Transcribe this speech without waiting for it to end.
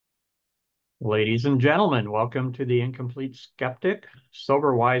Ladies and gentlemen, welcome to the Incomplete Skeptic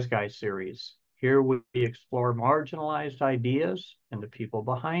Sober Wise Guy series. Here we explore marginalized ideas and the people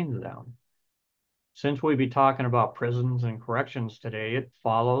behind them. Since we'll be talking about prisons and corrections today, it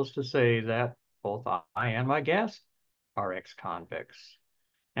follows to say that both I and my guest are ex-convicts,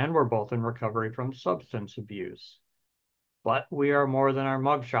 and we're both in recovery from substance abuse. But we are more than our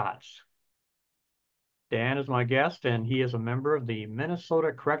mugshots. Dan is my guest, and he is a member of the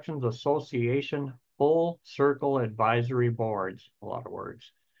Minnesota Corrections Association Full Circle Advisory Boards. A lot of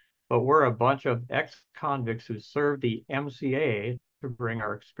words. But we're a bunch of ex-convicts who served the MCA to bring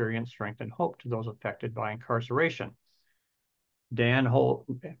our experience, strength, and hope to those affected by incarceration. Dan Holt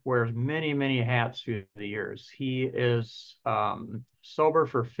wears many, many hats through the years. He is sober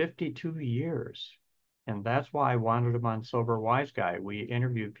for 52 years. And that's why I wanted him on Sober Wise Guy. We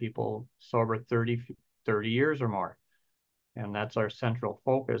interviewed people sober 30 years or more. And that's our central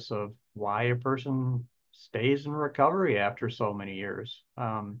focus of why a person stays in recovery after so many years.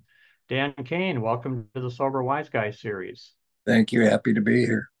 Dan Cain, welcome to the Sober Wise Guy series. Thank you. Happy to be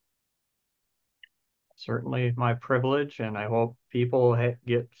here. Certainly my privilege, and I hope people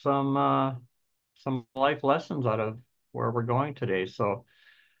get some life lessons out of where we're going today. So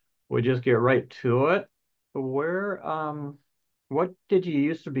we just get right to it. What did you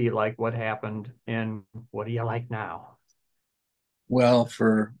used to be like? What happened, and what do you like now? Well,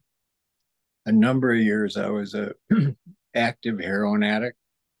 for a number of years, I was a active heroin addict.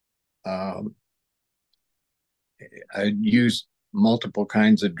 Um, I used multiple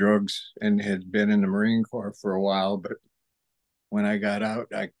kinds of drugs and had been in the Marine Corps for a while. But when I got out,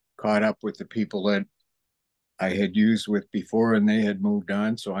 I caught up with the people that I had used with before, and they had moved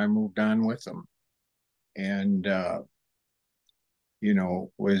on. So I moved on with them, and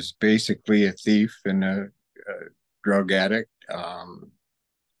was basically a thief and a drug addict.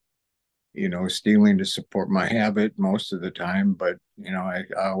 Stealing to support my habit most of the time. But, I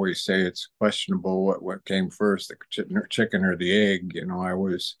always say it's questionable what came first, the chicken or the egg. I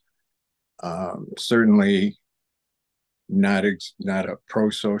was certainly not a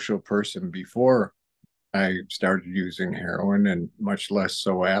pro-social person before I started using heroin, and much less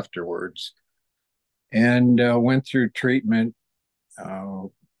so afterwards. And went through treatment uh,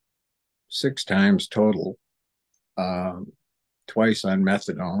 6 times total, twice on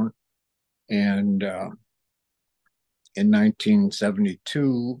methadone. And in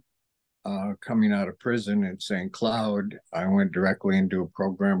 1972, coming out of prison in St. Cloud, I went directly into a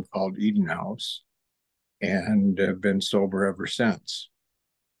program called Eden House and have been sober ever since.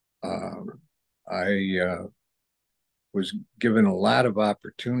 I was given a lot of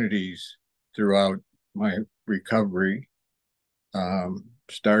opportunities throughout my recovery.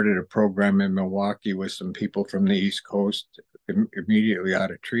 Started a program in Milwaukee with some people from the East Coast immediately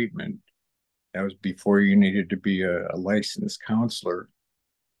out of treatment. That was before you needed to be a licensed counselor.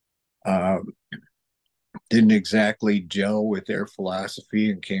 Didn't exactly gel with their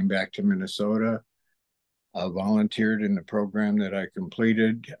philosophy and came back to Minnesota. Volunteered in the program that I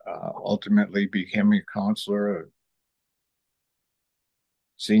completed. Ultimately became a counselor, a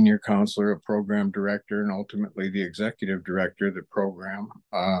senior counselor, a program director, and ultimately the executive director of the program.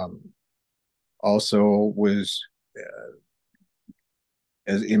 Also was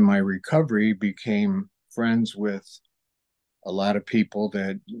as in my recovery, became friends with a lot of people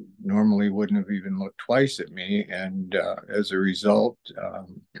that normally wouldn't have even looked twice at me. And as a result,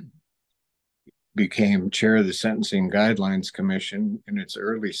 became chair of the Sentencing Guidelines Commission in its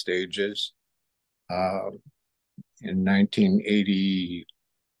early stages in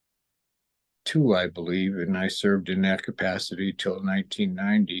 1982, I believe, and I served in that capacity till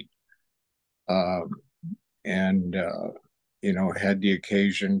 1990. And had the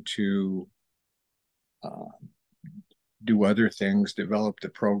occasion to do other things, develop the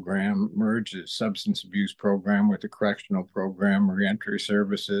program, merge the substance abuse program with the correctional program, reentry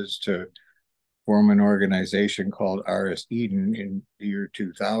services, to form an organization called RS Eden in the year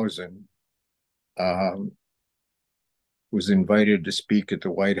 2000. Was invited to speak at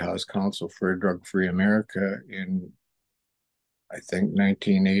the White House Council for a Drug-Free America in, I think,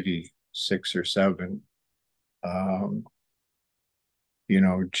 1986 or 7.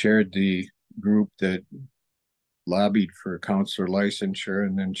 Chaired the group that lobbied for counselor licensure,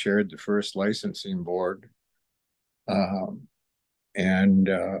 and then chaired the first licensing board. And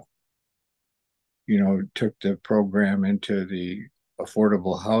took the program into the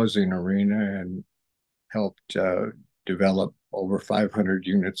affordable housing arena and helped develop over 500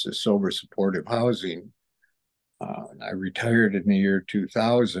 units of sober supportive housing. I retired in the year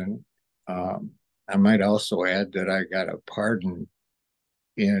 2000. I might also add that I got a pardon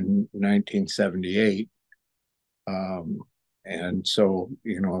in 1978. And so,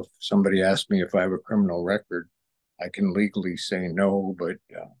 if somebody asks me if I have a criminal record, I can legally say no, but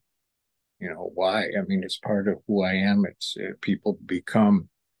why? I mean, it's part of who I am. It's people become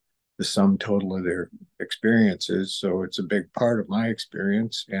the sum total of their experiences, so it's a big part of my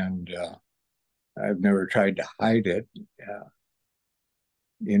experience, and I've never tried to hide it.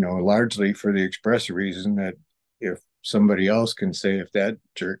 Largely for the express reason that if somebody else can say if that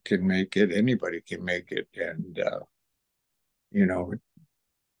jerk can make it, anybody can make it, and you know,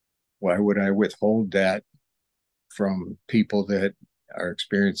 why would I withhold that from people that are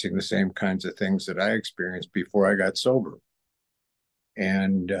experiencing the same kinds of things that I experienced before I got sober?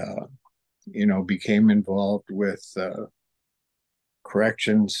 And, became involved with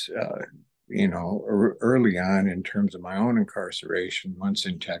corrections, early on in terms of my own incarceration, once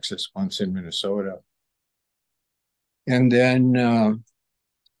in Texas, once in Minnesota. And then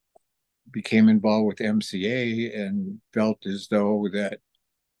became involved with MCA and felt as though that,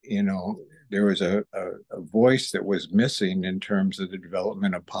 there was a voice that was missing in terms of the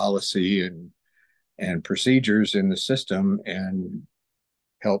development of policy and procedures in the system, and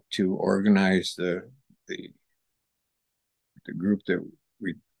helped to organize the group that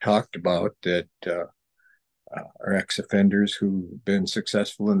we talked about that are ex-offenders who've been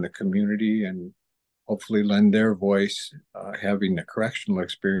successful in the community and hopefully lend their voice, having the correctional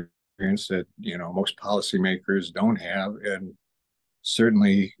experience that most policymakers don't have, and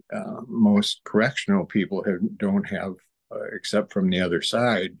certainly most correctional people don't have, except from the other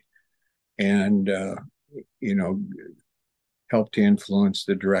side, and help to influence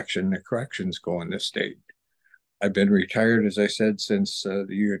the direction that corrections go in this state. I've been retired, as I said, since the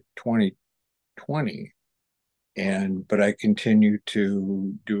year 2020, but I continue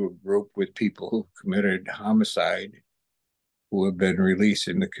to do a group with people who committed homicide who have been released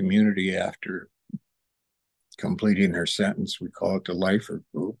in the community after completing their sentence. We call it the Lifer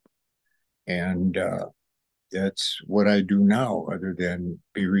Group, and that's what I do now, other than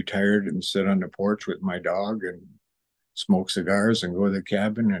be retired and sit on the porch with my dog and smoke cigars and go to the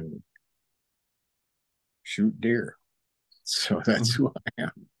cabin and shoot deer. So that's who I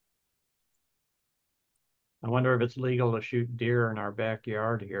am. I wonder if it's legal to shoot deer in our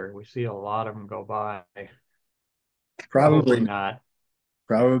backyard here. We see a lot of them go by. Probably not.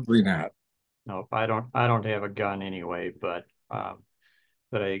 Probably not. No, I don't have a gun anyway, but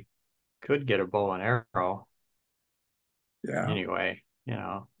I could get a bow and arrow. Yeah. Anyway,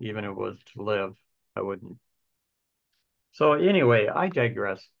 even if it was to live, I wouldn't. So anyway, I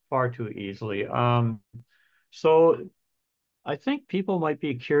digress far too easily. So I think people might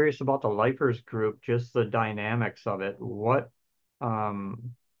be curious about the Lifers group, just the dynamics of it.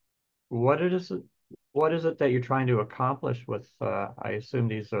 Um, what it is, what is it that you're trying to accomplish with, I assume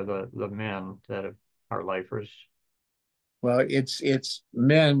these are the men that are Lifers. Well, it's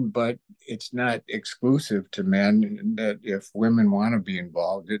men, but it's not exclusive to men. That if women want to be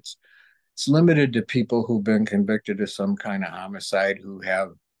involved, it's limited to people who've been convicted of some kind of homicide, who have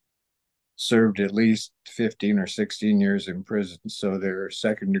served at least 15 or 16 years in prison. So there are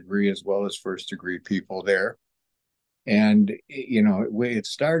second degree as well as first degree people there. And, it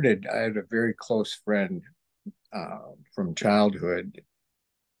started, I had a very close friend from childhood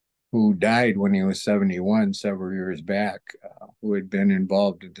who died when he was 71 several years back, who had been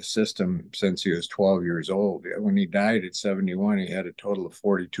involved in the system since he was 12 years old. When he died at 71, he had a total of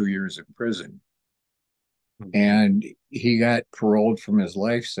 42 years in prison. And he got paroled from his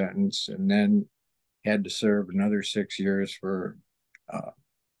life sentence and then had to serve another 6 years for a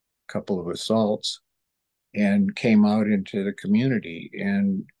couple of assaults, and came out into the community,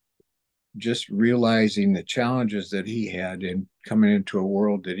 and just realizing the challenges that he had in coming into a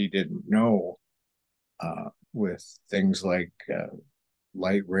world that he didn't know, with things like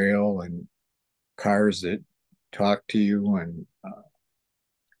light rail and cars that talk to you, and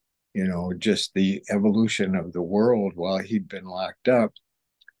just the evolution of the world while he'd been locked up.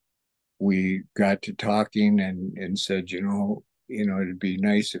 We got to talking and said, it'd be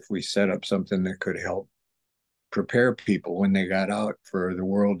nice if we set up something that could help prepare people when they got out for the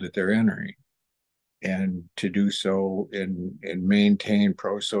world that they're entering, and to do so and maintain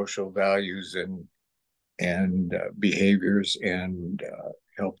pro-social values and behaviors, and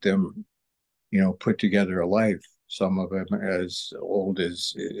help them, put together a life. Some of them as old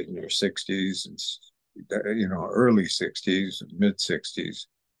as in their 60s, early 60s, mid 60s.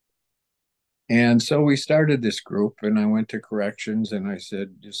 And so we started this group, and I went to corrections, and I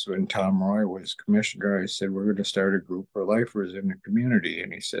said, just when Tom Roy was commissioner, I said, we're going to start a group for lifers in the community.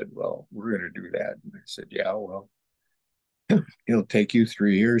 And he said, well, we're going to do that. And I said, yeah, well, it'll take you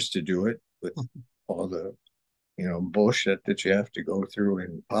 3 years to do it with all the, bullshit that you have to go through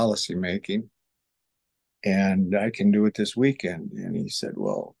in policy making. And I can do it this weekend. And he said,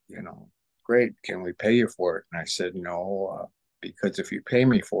 well, great. Can we pay you for it? And I said, no, because if you pay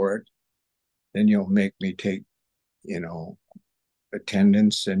me for it, then you'll make me take,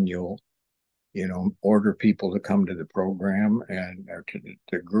 attendance, and you'll, order people to come to the program and or to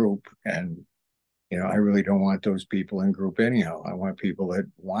the group. And, I really don't want those people in group anyhow. I want people that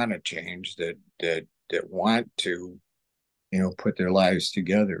want to change, that want to, put their lives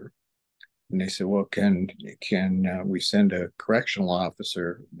together. And they said, well, can we send a correctional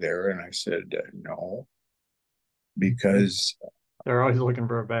officer there? And I said, no, because they're always looking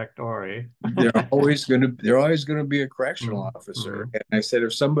for a back door, eh? they're always gonna be a correctional officer. Mm-hmm. And I said,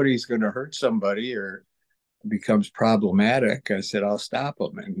 if somebody's going to hurt somebody or becomes problematic, I said, I'll stop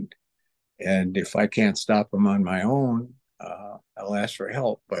them. And if I can't stop them on my own, I'll ask for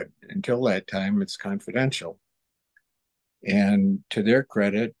help. But until that time, it's confidential. And to their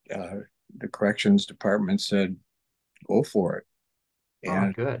credit, the corrections department said, go for it.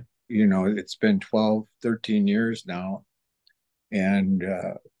 And, good. It's been 12, 13 years now. And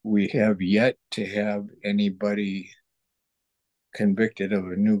we have yet to have anybody convicted of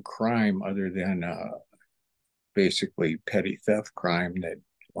a new crime other than basically petty theft crime that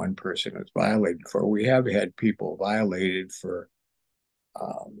one person was violated for. We have had people violated for,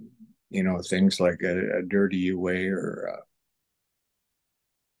 things like a dirty UA or,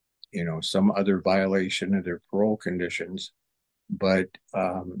 some other violation of their parole conditions. But,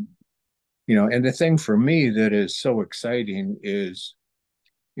 and the thing for me that is so exciting is,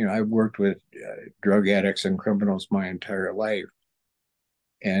 I've worked with drug addicts and criminals my entire life.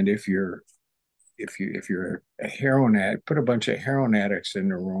 And if you're a heroin addict, put a bunch of heroin addicts in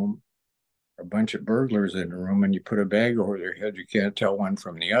the room, a bunch of burglars in the room, and you put a bag over their head, you can't tell one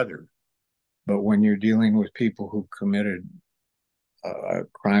from the other. But when you're dealing with people who've committed a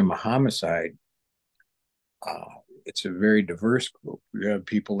crime, a homicide, it's a very diverse group. You have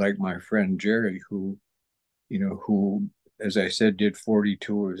people like my friend Jerry, who, as I said, did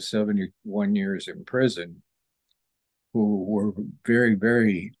 42 of 71 years in prison, who were very,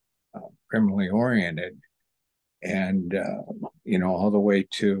 very criminally oriented. And, all the way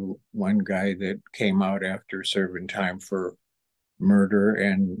to one guy that came out after serving time for murder,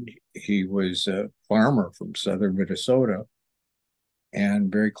 and he was a farmer from southern Minnesota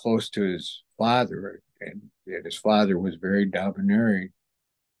and very close to his father. And his father was very domineering.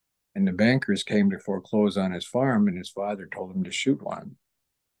 And the bankers came to foreclose on his farm, and his father told him to shoot one.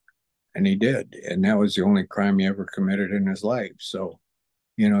 And he did. And that was the only crime he ever committed in his life. So,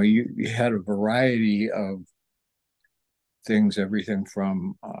 you had a variety of things, everything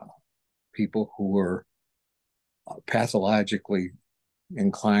from people who were pathologically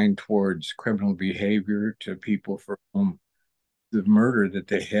inclined towards criminal behavior to people for whom the murder that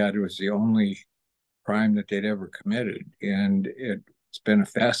they had was the only crime that they'd ever committed. And it's been a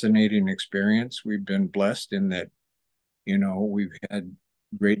fascinating experience. We've been blessed in that, we've had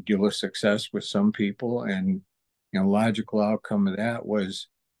a great deal of success with some people. And, logical outcome of that was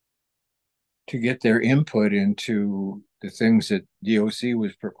to get their input into the things that DOC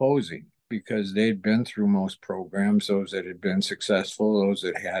was proposing, because they'd been through most programs, those that had been successful, those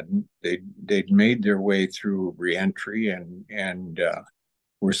that hadn't. They'd made their way through reentry and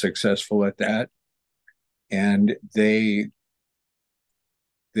were successful at that. And they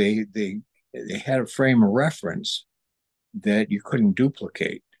had a frame of reference that you couldn't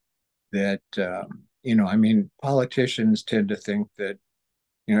duplicate. That politicians tend to think that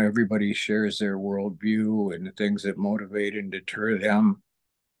everybody shares their worldview, and the things that motivate and deter them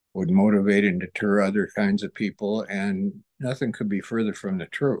would motivate and deter other kinds of people, and nothing could be further from the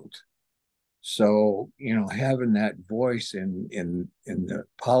truth. So, having that voice in the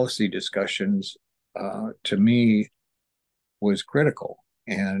policy discussions, to me, was critical.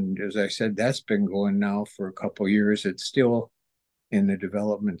 And as I said, that's been going now for a couple of years. It's still in the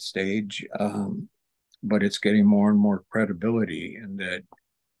development stage, but it's getting more and more credibility, and that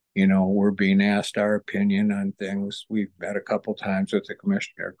we're being asked our opinion on things. We've met a couple times with the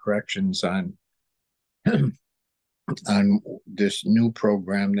Commissioner of Corrections on this new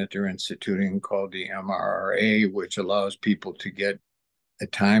program that they're instituting called the MRRA, which allows people to get a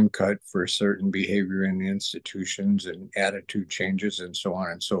time cut for certain behavior in the institutions and attitude changes and so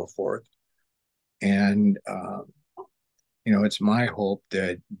on and so forth. And it's my hope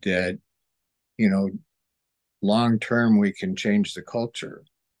that long term we can change the culture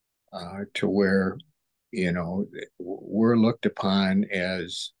to where we're looked upon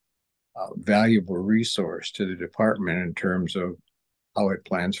as valuable resource to the department in terms of how it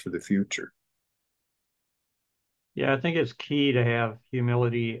plans for the future. Yeah, I think it's key to have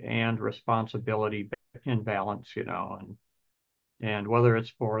humility and responsibility in balance, and whether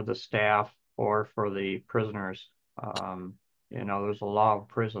it's for the staff or for the prisoners, um, there's a law of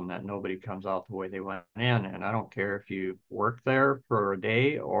prison that nobody comes out the way they went in. And I don't care if you work there for a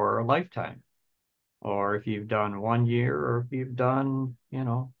day or a lifetime, or if you've done 1 year or if you've done,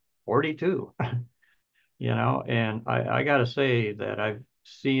 42, and I got to say that I've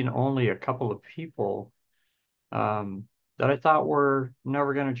seen only a couple of people um, that I thought were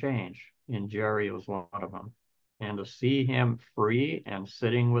never going to change. And Jerry was one of them. And to see him free and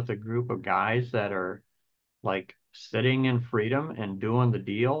sitting with a group of guys that are like sitting in freedom and doing the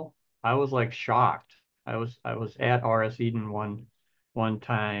deal, I was like shocked. I was at RS Eden one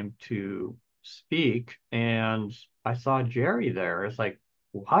time to speak, and I saw Jerry there. It's like,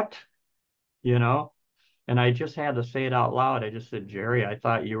 what? You know? And I just had to say it out loud. I just said, Jerry, I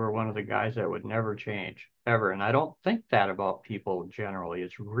thought you were one of the guys that would never change, ever. And I don't think that about people generally.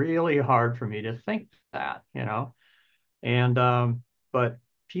 It's really hard for me to think that. And but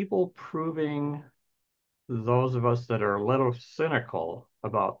people proving those of us that are a little cynical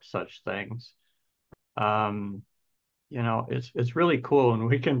about such things, um, it's really cool when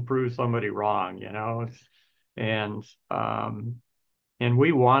we can prove somebody wrong. And um, and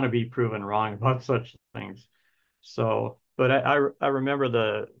we want to be proven wrong about such things. So, but I remember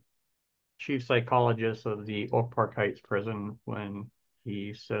the chief psychologist of the Oak Park Heights prison when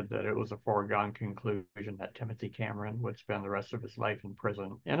he said that it was a foregone conclusion that Timothy Cameron would spend the rest of his life in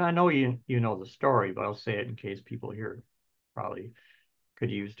prison. And I know you know the story, but I'll say it in case people here probably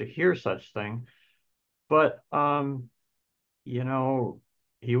could use to hear such thing. But you know,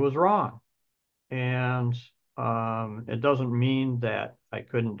 he was wrong. And it doesn't mean that I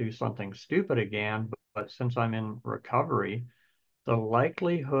couldn't do something stupid again, but since I'm in recovery, the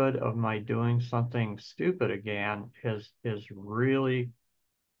likelihood of my doing something stupid again is really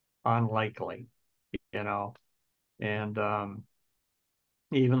unlikely, you know. And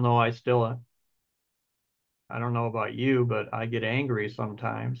even though I don't know about you, but I get angry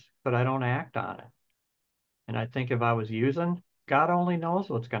sometimes, but I don't act on it. And I think if I was using, God only knows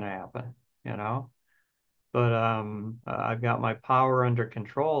what's going to happen. But I've got my power under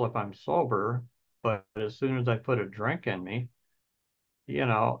control if I'm sober. But as soon as I put a drink in me,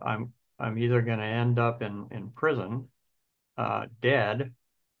 I'm either going to end up in prison, dead,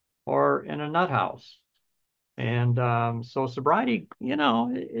 or in a nut house. And so sobriety,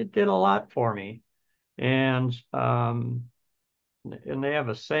 it did a lot for me. And they have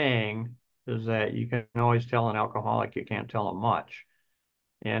a saying is that you can always tell an alcoholic, you can't tell them much.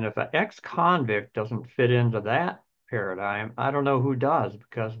 And if an ex-convict doesn't fit into that paradigm, I don't know who does,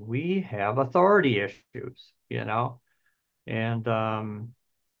 because we have authority issues. And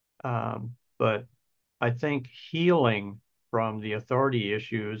but I think healing from the authority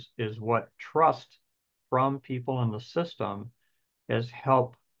issues is what trust from people in the system has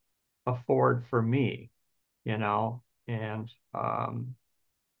helped afford for me. And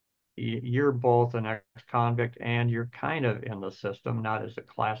you're both an ex-convict and you're kind of in the system, not as a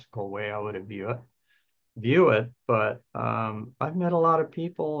classical way I would view it, but I've met a lot of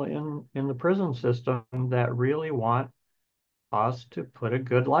people in the prison system that really want us to put a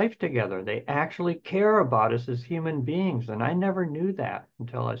good life together. They actually care about us as human beings. And I never knew that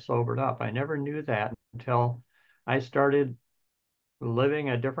until I sobered up. I never knew that until I started living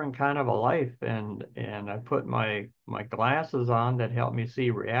a different kind of a life. And I put my glasses on that help me see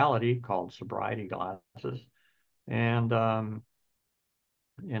reality, called sobriety glasses. And I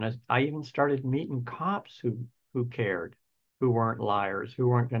even started meeting cops who cared, who weren't liars, who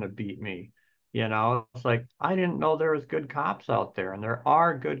weren't going to beat me. It's like I didn't know there was good cops out there, and there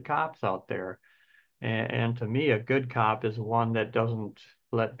are good cops out there. And to me, a good cop is one that doesn't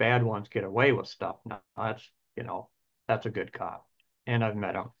let bad ones get away with stuff. Now, that's a good cop, and I've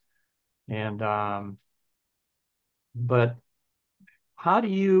met them. And but how do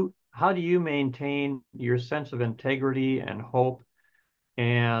you maintain your sense of integrity and hope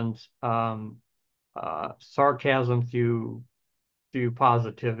and sarcasm through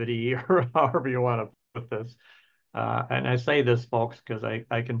positivity, or however you want to put this? And I say this, folks, because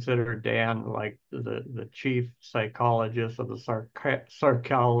I consider Dan like the chief psychologist of the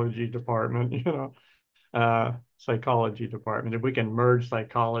psychology department, psychology department. If we can merge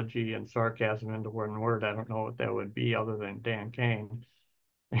psychology and sarcasm into one word, I don't know what that would be other than Dan Cain.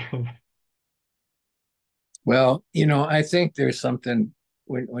 Well, I think there's something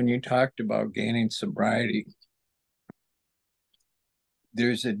when you talked about gaining sobriety,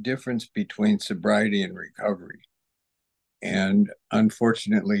 there's a difference between sobriety and recovery. And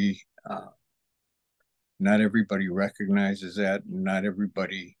unfortunately, not everybody recognizes that. Not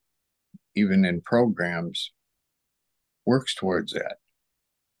everybody, even in programs, works towards that.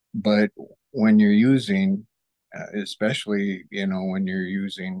 But when you're using, especially, when you're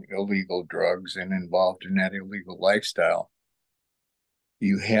using illegal drugs and involved in that illegal lifestyle,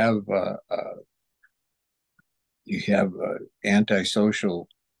 you have antisocial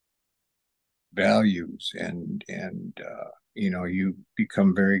values, and you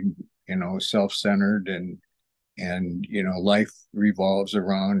become very self-centered, and life revolves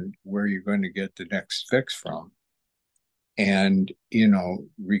around where you're going to get the next fix from. And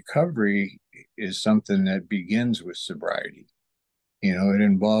recovery is something that begins with sobriety. It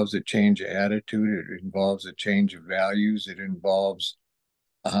involves a change of attitude, it involves a change of values, it involves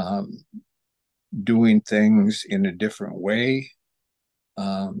doing things in a different way.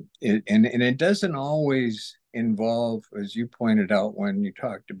 And it doesn't always involve, as you pointed out when you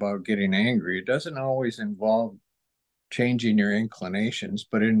talked about getting angry, it doesn't always involve changing your inclinations,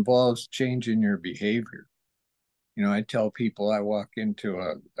 but it involves changing your behavior. I tell people, I walk into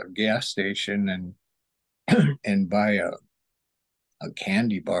a gas station and buy a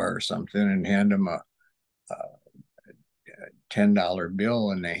candy bar or something and hand them a $10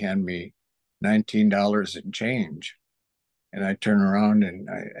 bill, and they hand me $19 in change. And I turn around and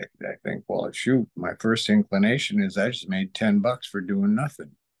I think, well, shoot, my first inclination is I just made $10 for doing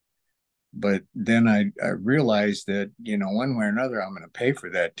nothing. But then I realized that, one way or another, I'm going to pay for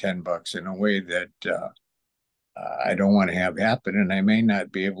that $10 in a way that I don't want to have happen. And I may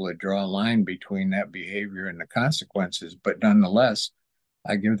not be able to draw a line between that behavior and the consequences, but nonetheless,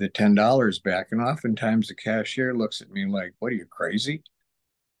 I give the $10 back. And oftentimes the cashier looks at me like, what, are you crazy?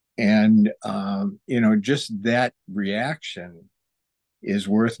 And, just that reaction is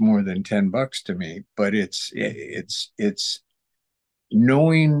worth more than $10 to me. But it's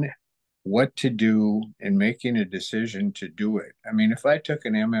knowing what to do and making a decision to do it. I mean, if I took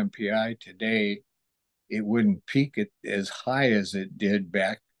an MMPI today, it wouldn't peak as high as it did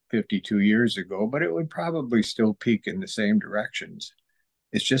back 52 years ago, but it would probably still peak in the same directions.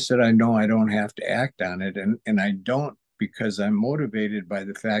 It's just that I know I don't have to act on it. And I don't, because I'm motivated by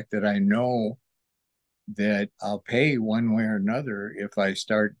the fact that I know that I'll pay one way or another if I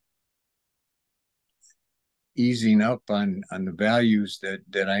start easing up on the values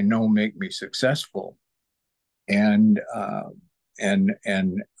that I know make me successful. And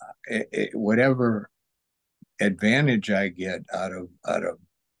whatever advantage I get out of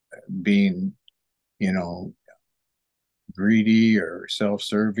being, greedy or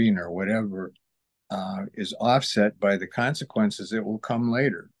self-serving or whatever, is offset by the consequences that will come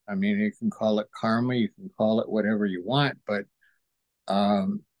later. I mean, you can call it karma, you can call it whatever you want, but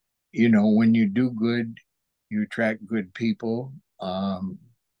when you do good, you attract good people.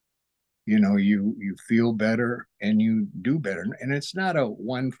 You feel better and you do better. And it's not a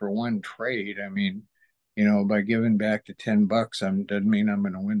one-for-one trade. I mean, by giving back the $10, doesn't mean I'm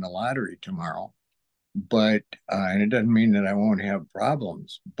going to win the lottery tomorrow. But and it doesn't mean that I won't have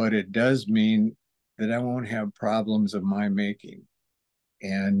problems, but it does mean that I won't have problems of my making.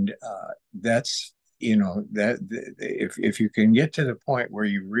 And that's that if you can get to the point where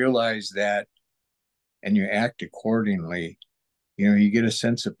you realize that and you act accordingly, you get a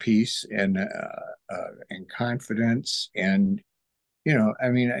sense of peace and confidence. And I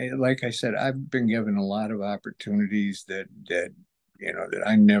mean, like I said, I've been given a lot of opportunities that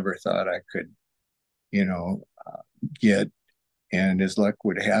I never thought I could get. And as luck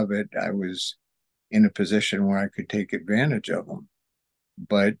would have it, I was in a position where I could take advantage of them.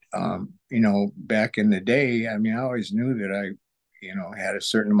 But back in the day, I mean, I always knew that I had a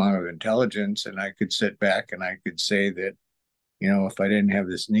certain amount of intelligence, and I could sit back and I could say that if I didn't have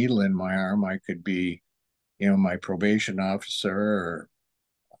this needle in my arm, I could be my probation officer or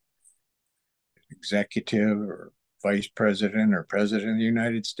executive or vice president or president of the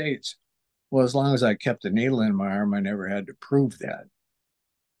United States. Well, as long as I kept the needle in my arm, I never had to prove that.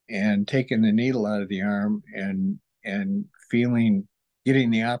 And taking the needle out of the arm and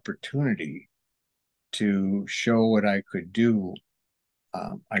getting the opportunity to show what I could do,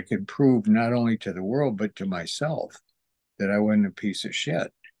 I could prove not only to the world but to myself that I wasn't a piece of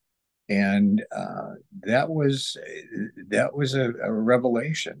shit. And that was a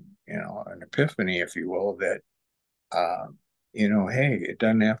revelation, an epiphany, if you will, that hey, it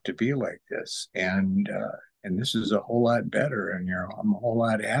doesn't have to be like this, and this is a whole lot better, and I'm a whole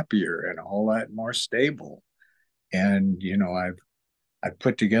lot happier and a whole lot more stable, and I've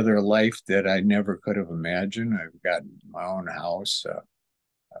put together a life that I never could have imagined. I've got my own house,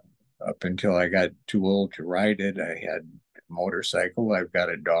 up until I got too old to ride it. I had a motorcycle. I've got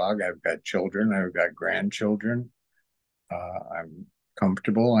a dog. I've got children. I've got grandchildren. I'm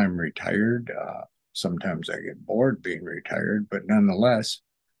comfortable. I'm retired. Sometimes I get bored being retired, but nonetheless,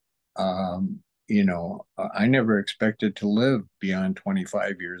 I never expected to live beyond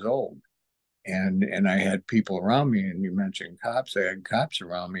 25 years old. And I had people around me, and you mentioned cops. I had cops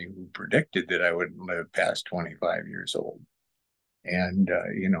around me who predicted that I wouldn't live past 25 years old. And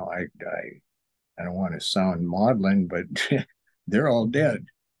I don't want to sound maudlin, but they're all dead.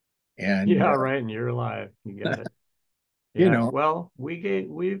 And Yeah, right. And you're alive. You got it. you Yeah. know, Well,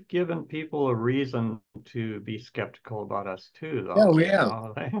 we've given people a reason to be skeptical about us too, yeah, though, we you have.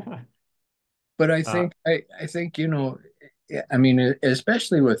 know. But I Uh, think I think I mean,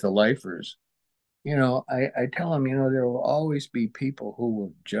 especially with the lifers, I tell them, there will always be people who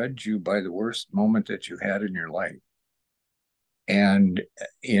will judge you by the worst moment that you had in your life. And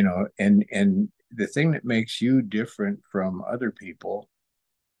and the thing that makes you different from other people,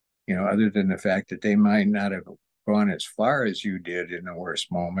 other than the fact that they might not have gone as far as you did in the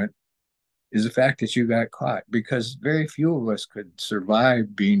worst moment, is the fact that you got caught, because very few of us could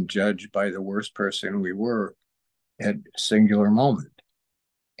survive being judged by the worst person we were at a singular moment.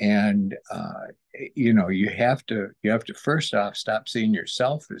 And you have to first off stop seeing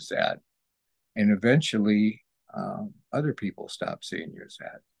yourself as that, and eventually other people stop seeing you as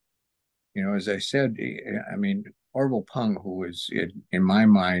that. As I said, I mean, Orville Pung, who was in my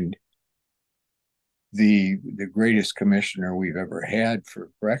mind the greatest commissioner we've ever had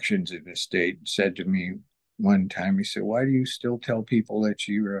for corrections in the state, said to me one time, he said, "Why do you still tell people that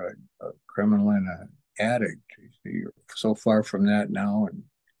you're a criminal and an addict? You're so far from that now."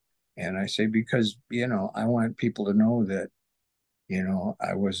 And I say, because, I want people to know that,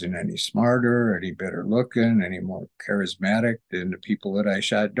 I wasn't any smarter, any better looking, any more charismatic than the people that I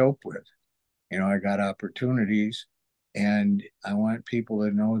shot dope with. I got opportunities, and I want people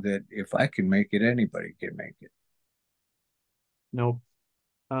to know that if I can make it, anybody can make it. no,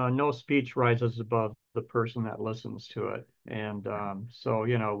 no speech rises above the person that listens to it. And so,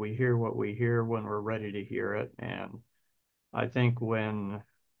 we hear what we hear when we're ready to hear it. And I think when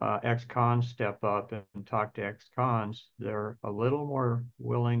ex-cons step up and talk to ex-cons, they're a little more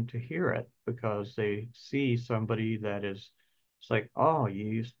willing to hear it because they see somebody that is, it's like, oh,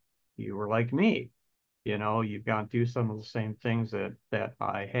 you were like me. You've gone through some of the same things that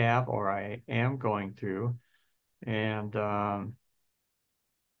I have or I am going through. And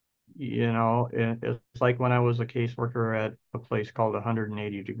it's like when I was a caseworker at a place called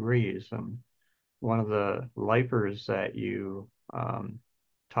 180 Degrees, and one of the lifers that you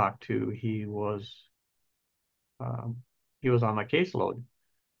talked to, um, he was on my caseload,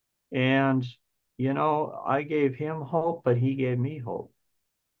 and I gave him hope, but he gave me hope,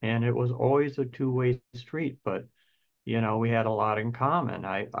 and it was always a two-way street. But we had a lot in common.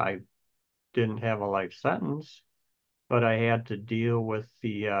 I didn't have a life sentence, but I had to deal with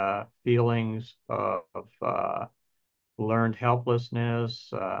the feelings of learned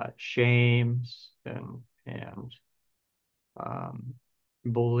helplessness, shame, and um,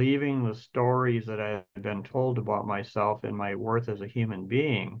 believing the stories that I had been told about myself and my worth as a human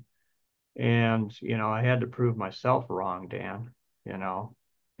being. And, I had to prove myself wrong, Dan, you know,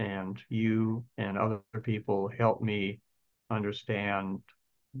 and you and other people helped me understand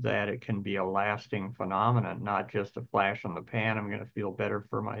that it can be a lasting phenomenon, not just a flash in the pan. I'm going to feel better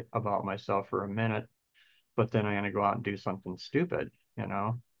about myself for a minute, but then I'm going to go out and do something stupid.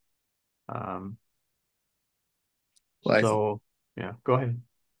 Um, Well, so yeah, go ahead.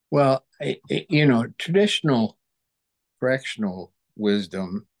 traditional correctional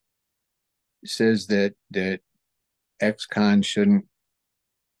wisdom says that ex-cons shouldn't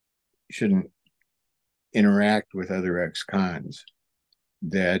interact with other ex-cons.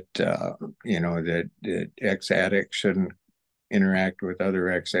 That that ex-addicts shouldn't interact with other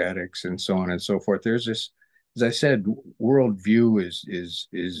ex-addicts, and so on and so forth. There's this, as I said, worldview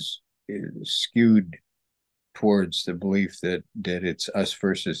is skewed towards the belief that it's us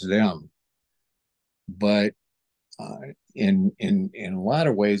versus them. But in a lot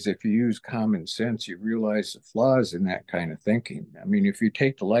of ways, if you use common sense, you realize the flaws in that kind of thinking. I mean, if you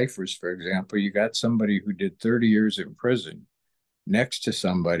take the lifers, for example, you got somebody who did 30 years in prison next to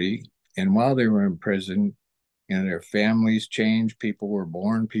somebody, and while they were in prison, their families changed, people were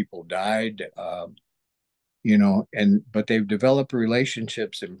born, people died, but they've developed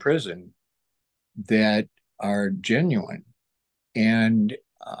relationships in prison that are genuine. And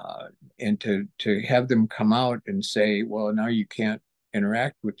to have them come out and say, well, now you can't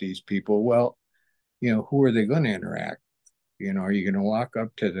interact with these people. Well, who are they going to interact? Are you going to walk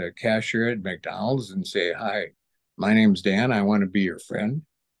up to the cashier at McDonald's and say, "Hi, my name's Dan. I want to be your friend"?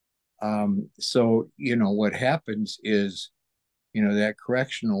 So, what happens is, that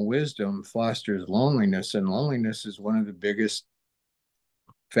correctional wisdom fosters loneliness, and loneliness is one of the biggest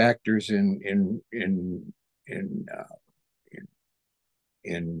factors in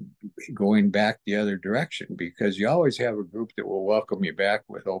going back the other direction, because you always have a group that will welcome you back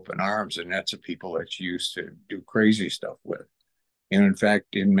with open arms, and that's the people that you used to do crazy stuff with. And in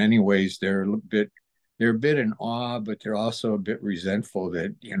fact, in many ways, they're a bit in awe, but they're also a bit resentful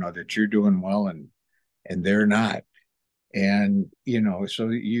that that you're doing well and they're not. And so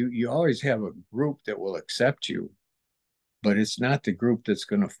you always have a group that will accept you, but it's not the group that's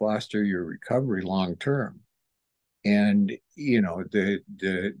going to foster your recovery long term. And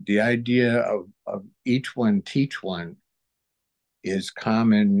the idea of each one teach one is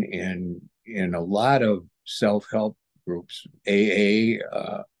common in a lot of self-help groups, AA,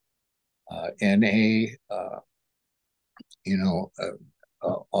 NA,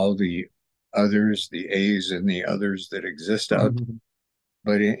 all the others, the A's and the others that exist out.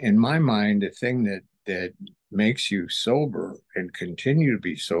 But in my mind, the thing that makes you sober and continue to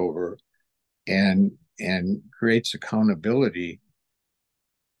be sober and creates accountability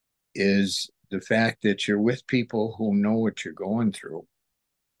is the fact that you're with people who know what you're going through.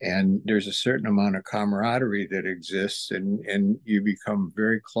 And there's a certain amount of camaraderie that exists, and you become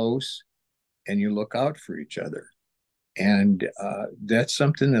very close and you look out for each other. And that's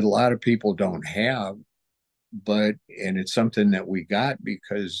something that a lot of people don't have, and it's something that we got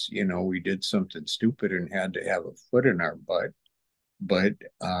because, we did something stupid and had to have a foot in our butt. But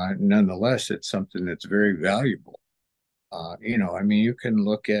nonetheless, it's something that's very valuable. You can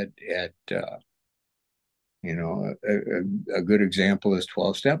look at a good example is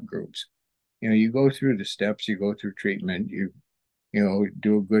 12-step groups. You go through the steps, you go through treatment, you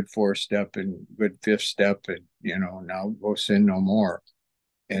do a good 4th-step and good 5th-step, and now go sin no more.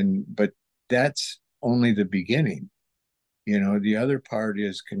 But that's only the beginning. The other part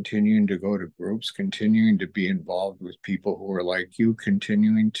is continuing to go to groups, continuing to be involved with people who are like you,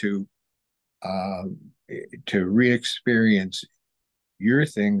 continuing to re-experience your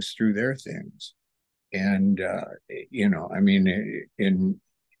things through their things. And in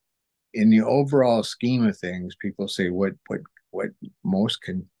the overall scheme of things, people say what most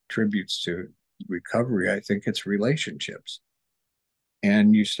contributes to recovery. I think it's relationships.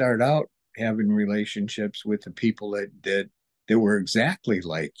 And you start out having relationships with the people that were exactly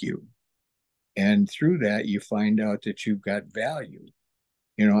like you. And through that, you find out that you've got value.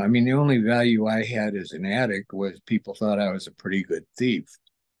 The only value I had as an addict was people thought I was a pretty good thief.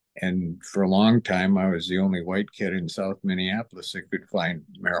 And for a long time, I was the only white kid in South Minneapolis that could find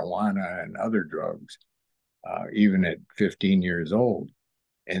marijuana and other drugs, even at 15 years old.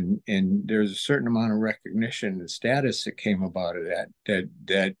 And there's a certain amount of recognition and status that came about of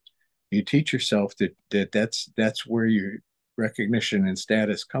that you teach yourself that's where your recognition and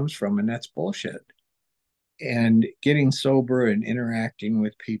status comes from, and that's bullshit. And getting sober and interacting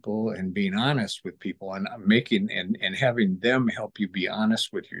with people and being honest with people and having them help you be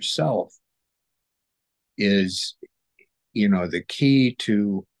honest with yourself is the key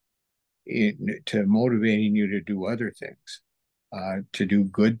to motivating you to do other things, to do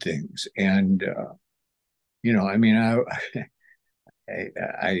good things. And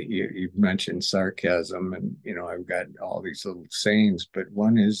you've mentioned sarcasm, and I've got all these little sayings, but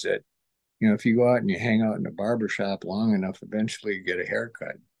one is that if you go out and you hang out in a barber shop long enough, eventually you get a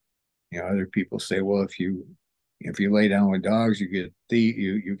haircut. Other people say, well, if you lay down with dogs, you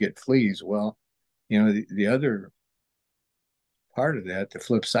get fleas. Well, the other part of that, the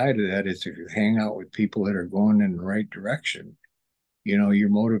flip side of that, is if you hang out with people that are going in the right direction, you're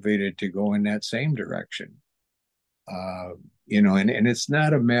motivated to go in that same direction. And it's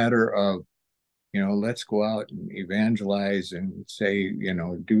not a matter of, let's go out and evangelize and say,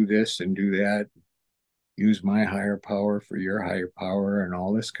 do this and do that, use my higher power for your higher power and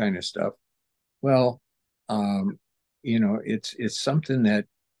all this kind of stuff. Well, it's something that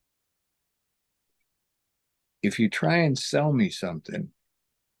if you try and sell me something,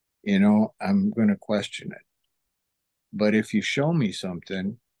 I'm going to question it. But if you show me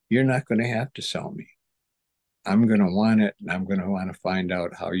something, you're not going to have to sell me. I'm going to want it, and I'm going to want to find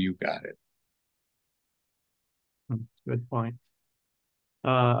out how you got it. Good point.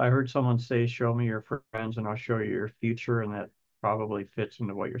 I heard someone say, show me your friends and I'll show you your future. And that probably fits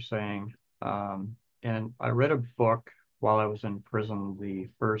into what you're saying. And I read a book while I was in prison the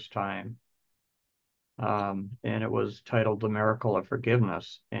first time. And it was titled The Miracle of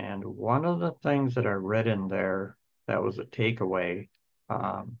Forgiveness. And one of the things that I read in there that was a takeaway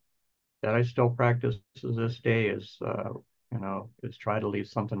that I still practice to this day is, is try to leave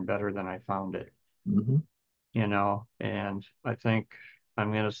something better than I found it. Mm-hmm. And I think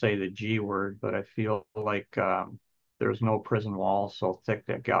I'm going to say the G word, but I feel like there's no prison wall so thick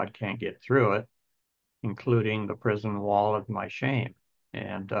that God can't get through it, including the prison wall of my shame.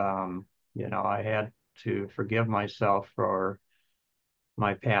 And, I had to forgive myself for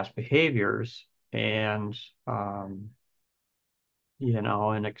my past behaviors and,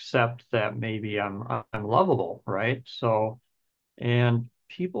 and accept that maybe I'm lovable, right? So, and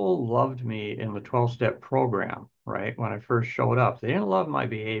people loved me in the 12-step program, right? When I first showed up, they didn't love my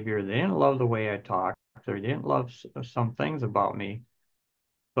behavior. They didn't love the way I talked. They didn't love some things about me,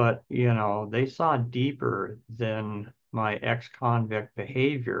 but, they saw deeper than my ex-convict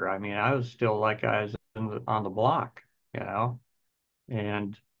behavior. I mean, I was still like I was on the block, you know,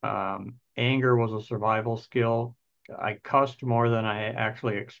 and anger was a survival skill. I cussed more than I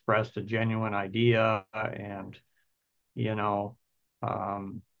actually expressed a genuine idea, and, you know,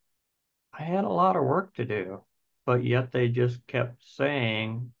 um, I had a lot of work to do, but yet they just kept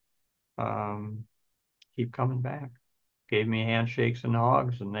saying, um, keep coming back. Gave me handshakes and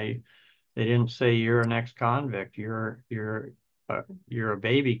hugs, and they didn't say you're an ex-convict, you're a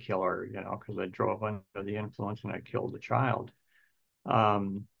baby killer, because I drove under the influence and I killed a child.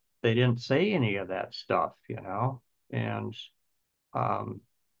 Um, they didn't say any of that stuff. And um,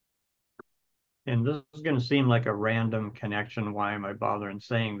 and this is going to seem like a random connection. Why am I bothering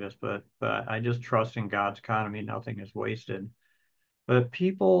saying this? But I just trust in God's economy. Nothing is wasted. But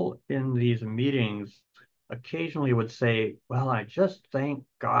people in these meetings occasionally would say, well, I just thank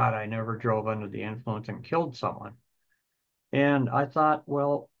God I never drove under the influence and killed someone. And I thought,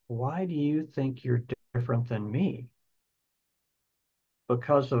 well, why do you think you're different than me?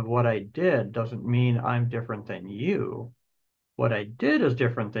 Because of what I did doesn't mean I'm different than you. What I did is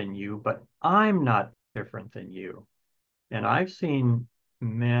different than you, but I'm not different than you. And I've seen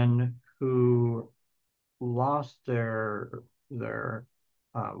men who lost their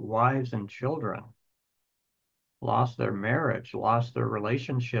wives and children, lost their marriage, lost their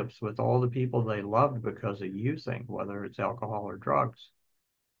relationships with all the people they loved because of using, whether it's alcohol or drugs.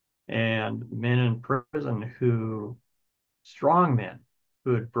 And men in prison strong men,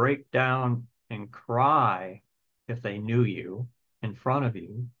 who would break down and cry if they knew you in front of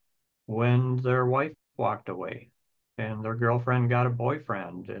you when their wife walked away and their girlfriend got a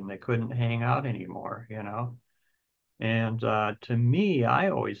boyfriend and they couldn't hang out anymore. And to me,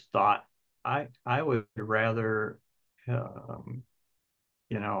 I always thought I would rather, um,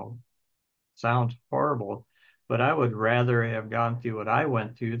 you know, sounds horrible, but I would rather have gone through what I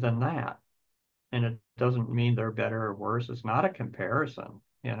went through than that. And it doesn't mean they're better or worse. It's not a comparison.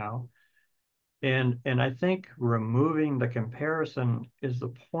 And I think removing the comparison is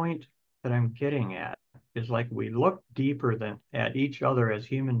the point that I'm getting at. Is like we look deeper than at each other as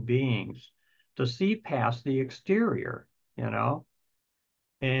human beings to see past the exterior, you know.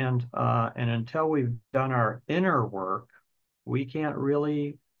 And until we've done our inner work, we can't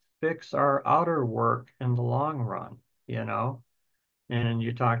really fix our outer work in the long run. And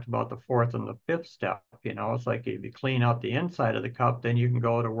you talked about the fourth and the fifth step. It's like if you clean out the inside of the cup, then you can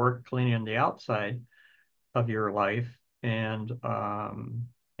go to work cleaning the outside of your life. And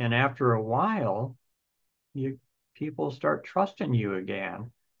after a while, you people start trusting you again,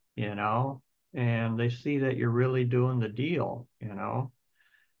 you know, and they see that you're really doing the deal.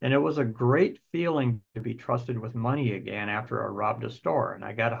 And it was a great feeling to be trusted with money again after I robbed a store and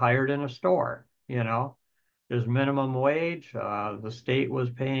I got hired in a store. There's minimum wage. The state was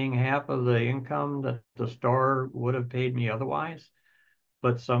paying half of the income that the store would have paid me otherwise.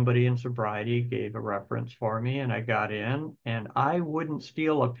 But somebody in sobriety gave a reference for me and I got in and I wouldn't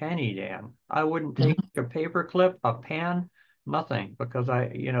steal a penny, Dan. I wouldn't take a paper clip, a pen, nothing, because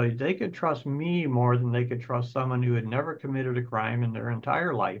they could trust me more than they could trust someone who had never committed a crime in their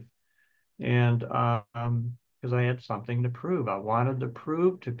entire life. And because I had something to prove. I wanted to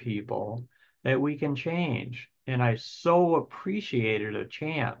prove to people that we can change. And I so appreciated a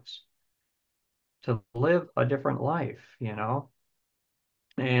chance to live a different life, and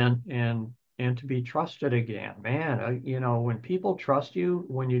to be trusted again. Man, when people trust you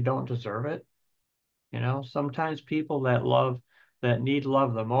when you don't deserve it, sometimes people that need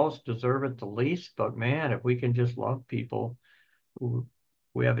love the most deserve it the least. But man, if we can just love people,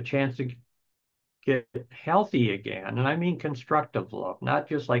 we have a chance to get healthy again. And I mean constructive love, not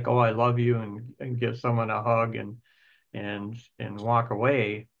just like, oh, I love you and give someone a hug and walk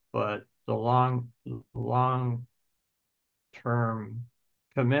away, but the long term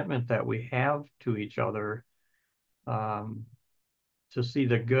commitment that we have to each other um, to see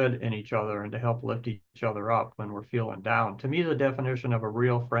the good in each other and to help lift each other up when we're feeling down. To me, the definition of a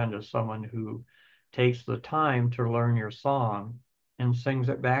real friend is someone who takes the time to learn your song and sings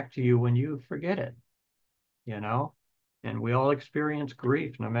it back to you when you forget it, you know? And we all experience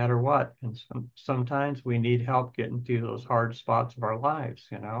grief no matter what. And sometimes we need help getting through those hard spots of our lives,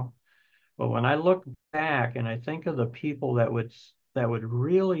 you know? But when I look back and I think of the people that would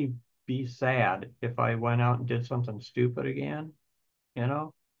really be sad if I went out and did something stupid again, you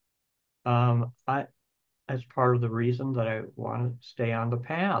know, I as part of the reason that I want to stay on the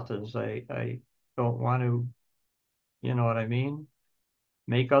path is I don't want to, you know what I mean,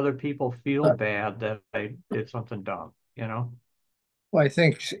 make other people feel bad that I did something dumb, you know. Well, I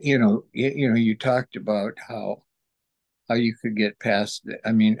think, you talked about how you could get past,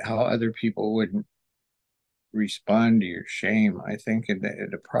 I mean, how other people wouldn't respond to your shame. I think in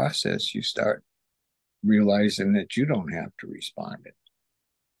the process, you start realizing that you don't have to respond it.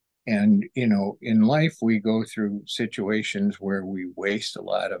 And, in life, we go through situations where we waste a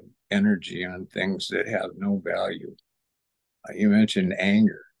lot of energy on things that have no value. You mentioned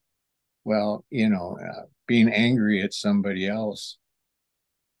anger. Well, being angry at somebody else,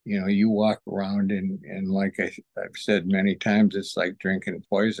 you walk around and like I've said many times, it's like drinking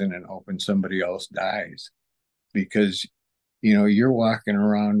poison and hoping somebody else dies because, you're walking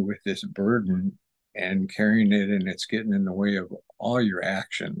around with this burden and carrying it, and it's getting in the way of all your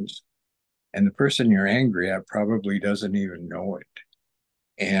actions. And the person you're angry at probably doesn't even know it.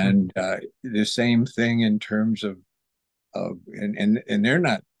 And the same thing in terms and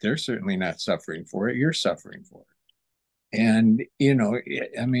they're certainly not suffering for it. You're suffering for it. And,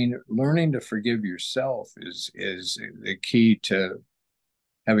 I mean, learning to forgive yourself is the key to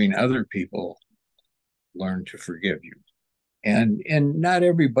having other people learn to forgive you. And not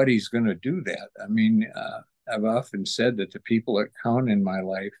everybody's going to do that. I mean, I've often said that the people that count in my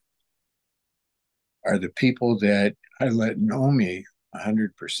life are the people that I let know me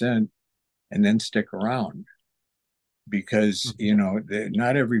 100% and then stick around because,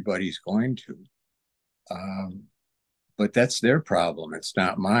 not everybody's going to. Um, but that's their problem. It's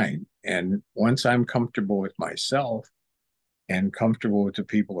not mine. And once I'm comfortable with myself and comfortable with the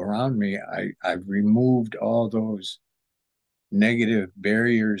people around me, I've removed all those negative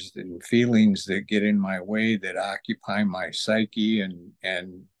barriers and feelings that get in my way that occupy my psyche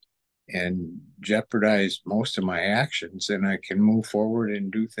and jeopardize most of my actions, and I can move forward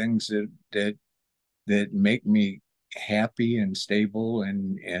and do things that make me happy and stable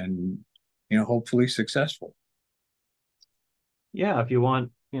and hopefully successful. Yeah, if you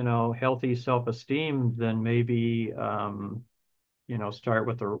want, healthy self-esteem, then maybe start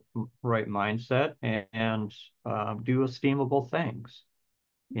with the right mindset and do esteemable things.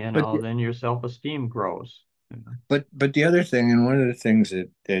 But Then your self-esteem grows. You know? but the other thing, and one of the things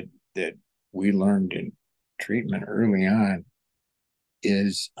that we learned in treatment early on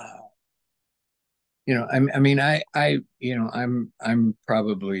is, I mean, I'm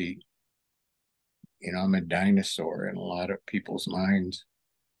probably, I'm a dinosaur in a lot of people's minds.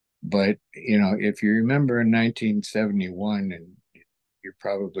 But, if you remember in 1971, and you're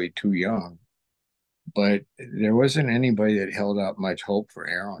probably too young, but there wasn't anybody that held out much hope for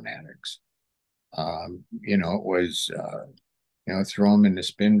heroin addicts. It was, throw them in the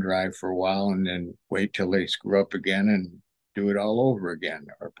spin drive for a while and then wait till they screw up again and do it all over again,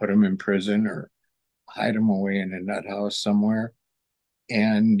 or put them in prison or hide them away in a nut house somewhere.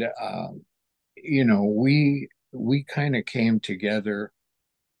 And, we kind of came together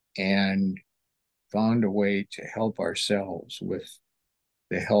and found a way to help ourselves with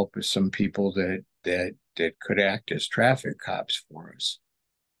the help of some people that could act as traffic cops for us.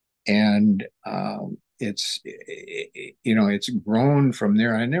 And it's grown from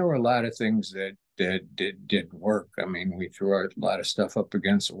there. And there were a lot of things that didn't work. I mean, we threw a lot of stuff up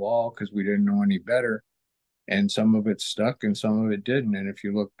against the wall because we didn't know any better. And some of it stuck and some of it didn't. And if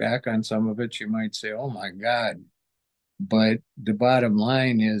you look back on some of it, you might say, oh my God. But the bottom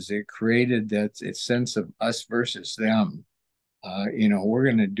line is it created that sense of us versus them. We're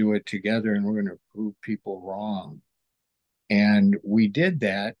going to do it together and we're going to prove people wrong. And we did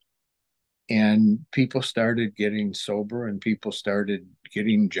that. And people started getting sober and people started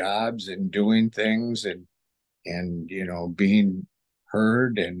getting jobs and doing things and being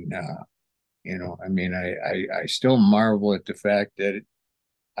heard. And, I mean, I still marvel at the fact that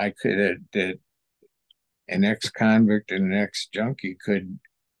that an ex-convict and an ex-junkie could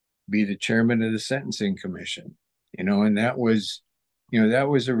be the chairman of the sentencing commission, and that was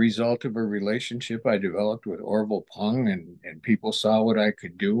a result of a relationship I developed with Orville Pung, and people saw what I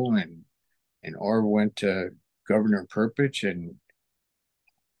could do, and Orv went to Governor Perpich, and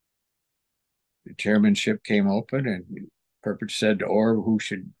the chairmanship came open, and Perpich said to Orb, who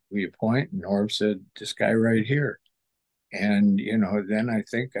should we appoint? And Orb said, this guy right here. And, then I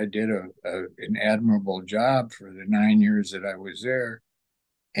think I did an admirable job for the 9 years that I was there.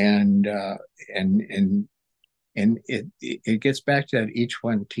 And, and it gets back to that each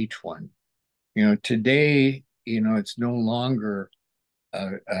one teach one. Today, it's no longer,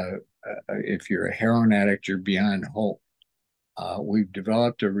 if you're a heroin addict, you're beyond hope. We've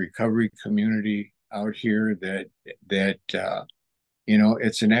developed a recovery community out here that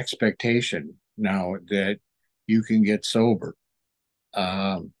it's an expectation now that you can get sober.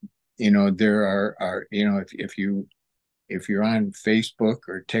 There are if you're on Facebook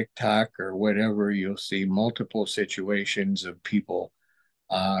or TikTok or whatever, you'll see multiple situations of people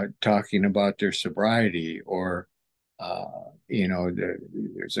talking about their sobriety, or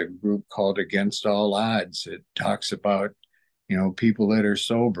there's a group called Against All Odds that talks about people that are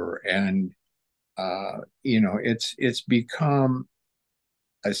sober, and it's become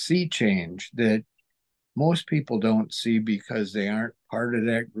a sea change that most people don't see because they aren't part of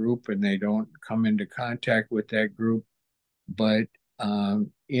that group and they don't come into contact with that group. But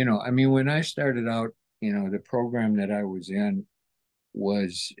when I started out, the program that I was in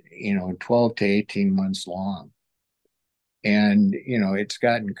was 12 to 18 months long, and it's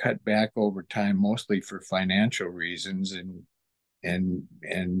gotten cut back over time, mostly for financial reasons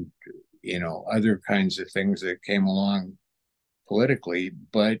and other kinds of things that came along politically,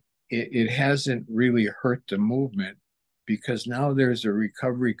 but it hasn't really hurt the movement, because now there's a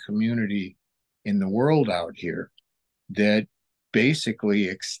recovery community in the world out here that basically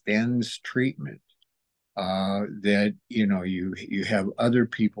extends treatment. That you have other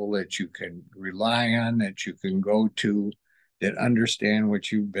people that you can rely on, that you can go to, that understand what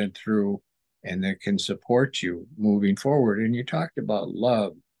you've been through, and that can support you moving forward. And you talked about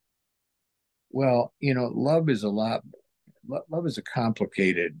love. Well, love is a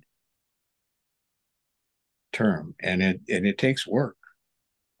complicated term, and it takes work.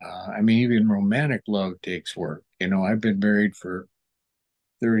 Even romantic love takes work. I've been married for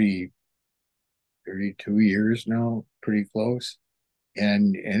 32 years now, pretty close,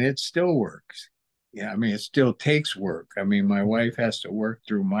 and it still works. Yeah, it still takes work. My wife has to work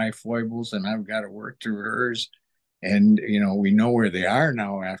through my foibles, and I've got to work through hers. And we know where they are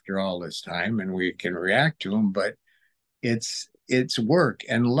now after all this time, and we can react to them. But it's work.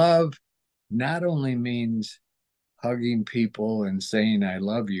 And love not only means hugging people and saying I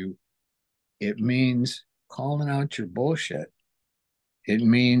love you, it means calling out your bullshit. It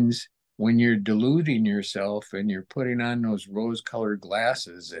means when you're deluding yourself and you're putting on those rose-colored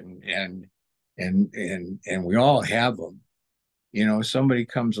glasses, and we all have them. Somebody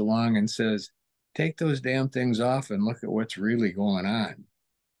comes along and says, take those damn things off and look at what's really going on.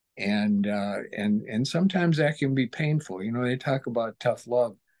 And sometimes that can be painful. They talk about tough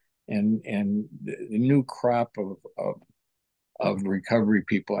love, and the new crop of recovery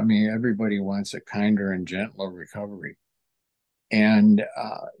people. Everybody wants a kinder and gentler recovery. And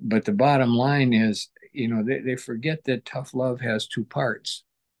but the bottom line is, they forget that tough love has two parts.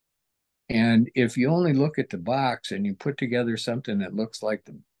 And if you only look at the box and you put together something that looks like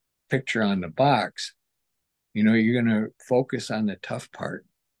the picture on the box, you're going to focus on the tough part.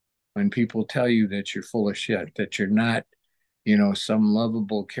 When people tell you that you're full of shit, that you're not, some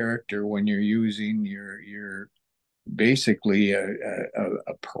lovable character, when you're using you're basically a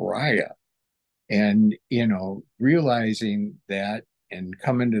pariah. And, realizing that and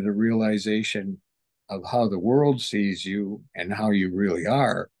coming to the realization of how the world sees you and how you really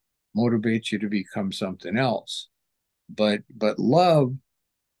are motivates you to become something else. But love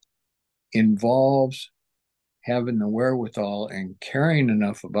involves having the wherewithal and caring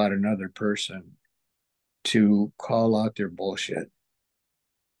enough about another person to call out their bullshit.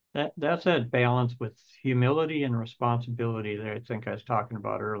 That's that balance with humility and responsibility that I think I was talking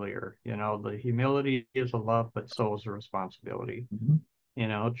about earlier. The humility is a love, but so is the responsibility. Mm-hmm.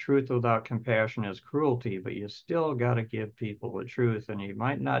 Truth without compassion is cruelty, but you still got to give people the truth, and you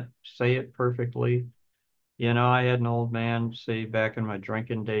might not say it perfectly. I had an old man say back in my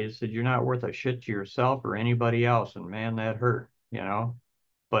drinking days, said, you're not worth a shit to yourself or anybody else. And man, that hurt,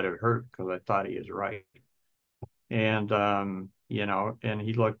 but it hurt because I thought he was right. And, and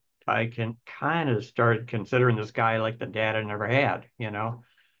I can kind of started considering this guy like the dad I never had.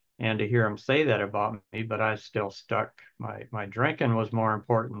 And to hear him say that about me, but I still stuck. My drinking was more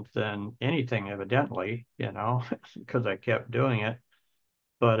important than anything, evidently, because I kept doing it.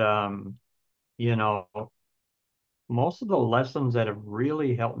 But, you know, most of the lessons that have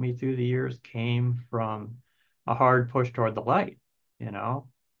really helped me through the years came from a hard push toward the light, you know?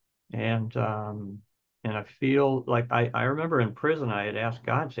 And and I feel like I remember in prison I had asked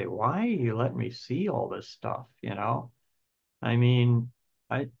God, say, why you let me see all this stuff, you know? I mean,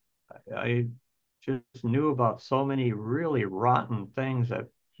 I I just knew about so many really rotten things that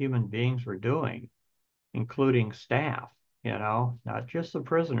human beings were doing, including staff, you know, not just the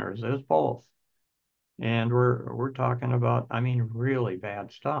prisoners, it was both. And we're talking about, I mean, really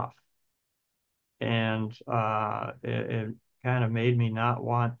bad stuff. And it kind of made me not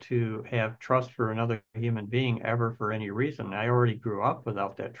want to have trust for another human being ever for any reason. I already grew up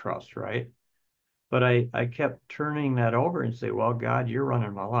without that trust, right? But I kept turning that over and say, well, God, you're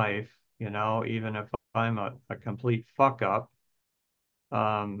running my life, you know, even if I'm a complete fuck up,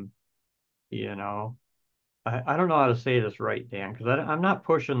 um, you know, I don't know how to say this right, Dan, because I'm not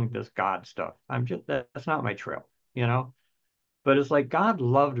pushing this God stuff. I'm just, that's not my trip, you know? But it's like God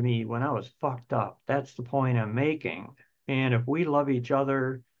loved me when I was fucked up. That's the point I'm making. And if we love each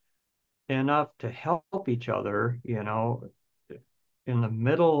other enough to help each other, you know, in the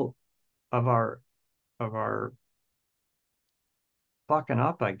middle of our fucking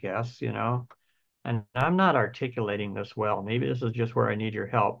up, I guess, you know, and I'm not articulating this well. Maybe this is just where I need your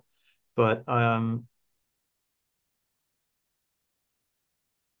help. But um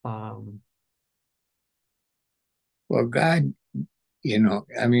Well, God,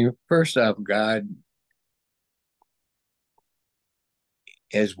 I mean, first off, God,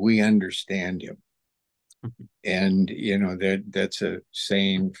 as we understand him, and that's a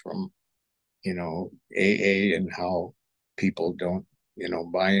saying from AA, and how people don't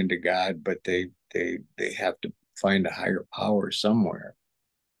buy into God, but they have to find a higher power somewhere.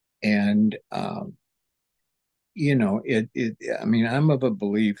 And it I mean, I'm of a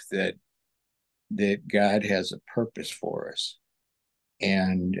belief that God has a purpose for us.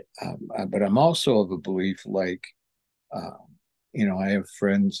 And but I'm also of a belief, like, um, I have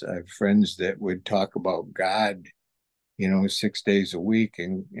friends that would talk about God, 6 days a week,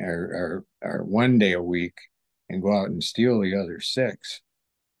 and or one day a week, and go out and steal the other six.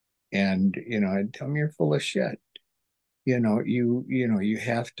 And I'd tell them, you're full of shit. You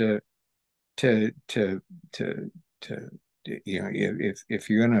have to to to to if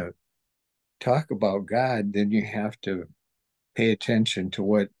you're gonna talk about God, then you have to pay attention to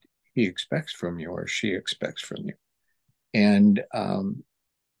what he expects from you, or she expects from you. And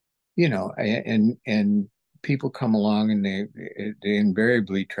and people come along, and they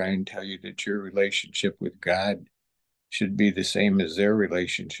invariably try and tell you that your relationship with God should be the same as their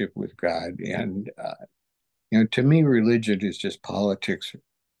relationship with God. And to me, religion is just politics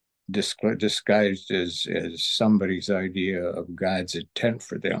disguised as somebody's idea of God's intent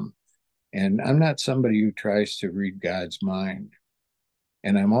for them. And I'm not somebody who tries to read God's mind.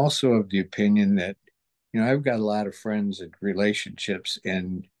 And I'm also of the opinion that, I've got a lot of friends and relationships,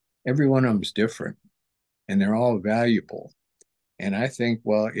 and every one of them's different, and they're all valuable. And I think,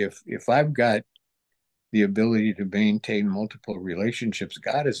 well, if I've got the ability to maintain multiple relationships,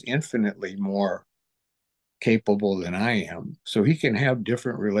 God is infinitely more capable than I am. So he can have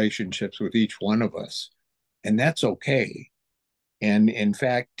different relationships with each one of us, and that's okay. And in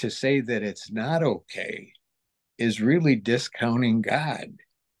fact, to say that it's not okay is really discounting God.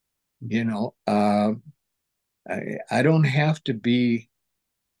 You know, I don't have to be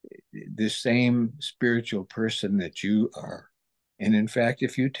the same spiritual person that you are. And in fact,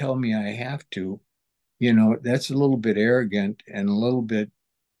 if you tell me I have to, that's a little bit arrogant, and a little bit,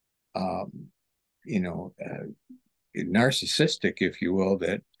 um, you know, uh, narcissistic, if you will.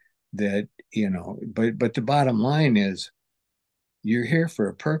 But the bottom line is, you're here for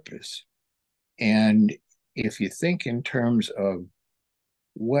a purpose. And if you think in terms of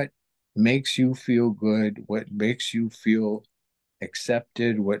what makes you feel good, what makes you feel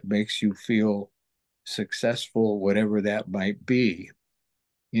accepted, what makes you feel successful, whatever that might be,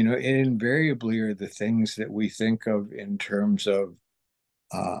 it invariably are the things that we think of in terms of,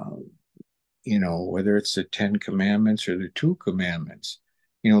 uh, whether it's the Ten Commandments or the Two Commandments,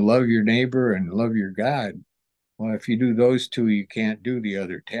 love your neighbor and love your God. Well, if you do those two, you can't do the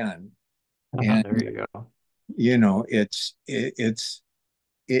other 10. And, there you go.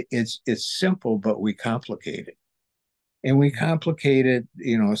 it's simple, but we complicate it. And we complicate it,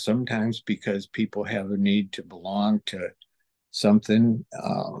 sometimes because people have a need to belong to something.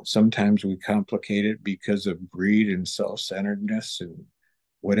 Sometimes we complicate it because of greed and self-centeredness and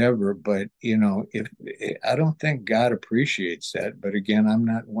whatever. But if I don't think God appreciates that. But again, I'm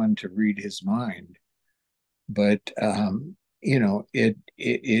not one to read his mind. But the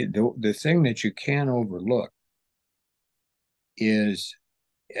thing that you can't overlook is,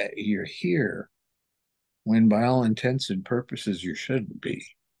 you're here when by all intents and purposes you shouldn't be.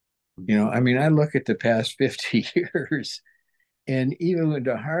 I mean, I look at the past 50 years, and even with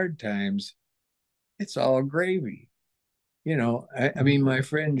the hard times, it's all gravy. I mean, my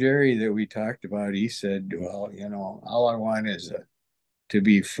friend Jerry that we talked about, he said, well, all I want is to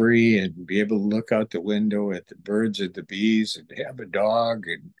be free and be able to look out the window at the birds and the bees and have a dog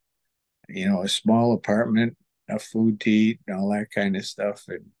and, a small apartment, enough food to eat and all that kind of stuff.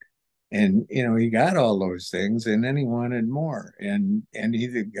 And he got all those things, and then he wanted more, and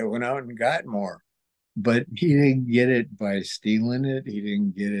he went out and got more, but he didn't get it by stealing it. He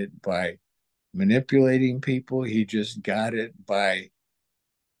didn't get it by manipulating people. He just got it by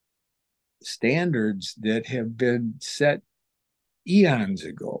standards that have been set eons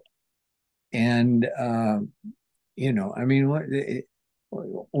ago. And I mean,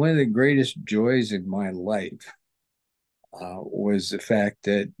 one of the greatest joys in my life was the fact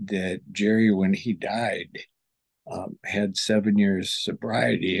that Jerry, when he died, had 7 years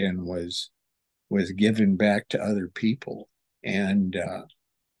sobriety and was given back to other people. And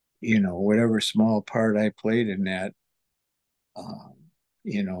whatever small part I played in that, I'm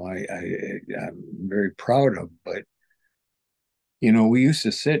very proud of. But we used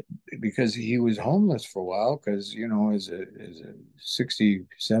to sit, because he was homeless for a while, because as a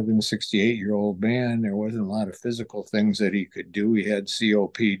 67, 68-year-old man, there wasn't a lot of physical things that he could do. He had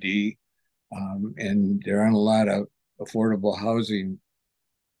COPD, and there aren't a lot of affordable housing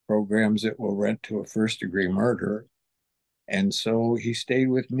programs that will rent to a first-degree murderer. And so he stayed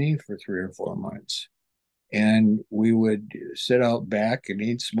with me for 3 or 4 months. And we would sit out back, and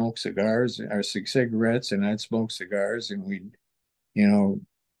he'd smoke cigars or cigarettes, and I'd smoke cigars, and we'd,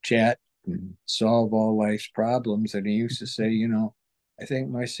 chat and solve all life's problems. And he used to say, I think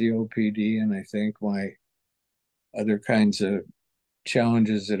my COPD and I think my other kinds of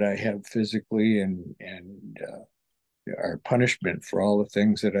challenges that I have physically and are punishment for all the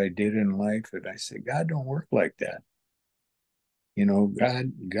things that I did in life. And I said, God don't work like that.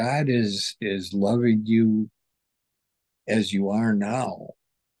 God is loving you as you are now.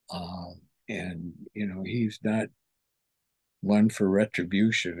 And he's not one for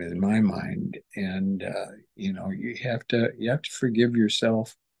retribution in my mind. And you have to forgive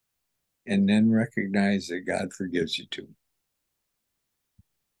yourself, and then recognize that God forgives you too.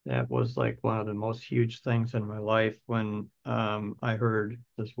 That was like one of the most huge things in my life when I heard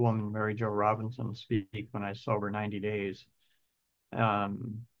this woman, Mary Jo Robinson, speak when I sober 90 days.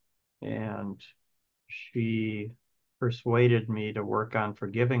 Um, and she persuaded me to work on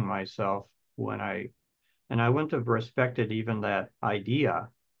forgiving myself and I wouldn't have respected even that idea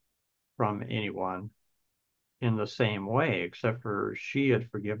from anyone in the same way, except for she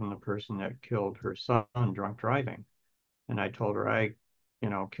had forgiven the person that killed her son drunk driving. And I told her I,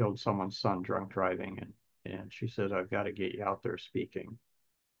 killed someone's son drunk driving. And she said, I've got to get you out there speaking.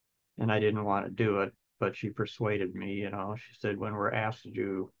 And I didn't want to do it, but she persuaded me. She said, when we're asked to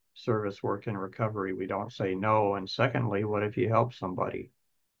do service work in recovery, we don't say no. And secondly, what if you help somebody?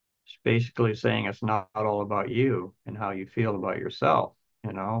 It's basically saying it's not all about you and how you feel about yourself,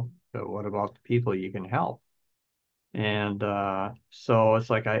 but what about the people you can help? And so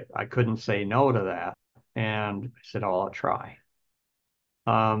it's like I couldn't say no to that. And I said, oh, I'll try.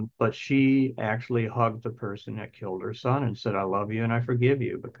 But she actually hugged the person that killed her son and said, I love you and I forgive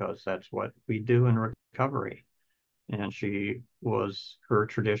you, because that's what we do in recovery. And her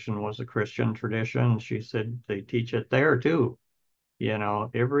tradition was a Christian tradition. She said they teach it there too.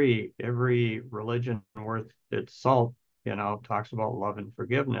 Every religion worth its salt, talks about love and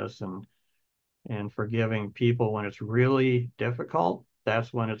forgiveness and forgiving people when it's really difficult.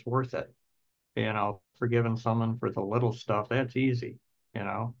 That's when it's worth it. Forgiving someone for the little stuff, that's easy, you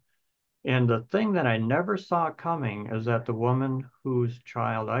know. And the thing that I never saw coming is that the woman whose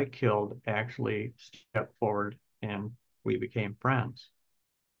child I killed actually stepped forward and we became friends.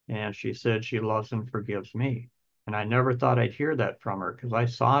 And she said she loves and forgives me. And I never thought I'd hear that from her because I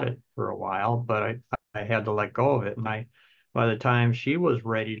sought it for a while, but I had to let go of it. And by the time she was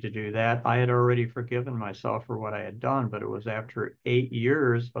ready to do that, I had already forgiven myself for what I had done. But it was after 8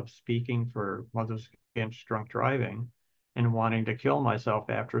 years of speaking for Mothers Against Drunk Driving and wanting to kill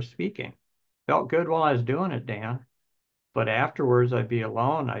myself after speaking. Felt good while I was doing it, Dan. But afterwards, I'd be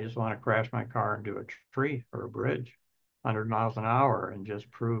alone. I just want to crash my car into a tree or a bridge, 100 miles an hour, and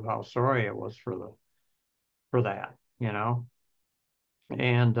just prove how sorry I was for that, you know.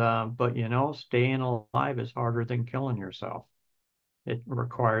 And but staying alive is harder than killing yourself. It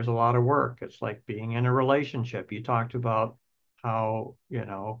requires a lot of work. It's like being in a relationship. You talked about how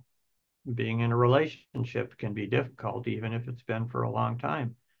being in a relationship can be difficult, even if it's been for a long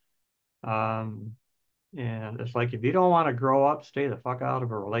time. Um, And it's like, if you don't want to grow up, stay the fuck out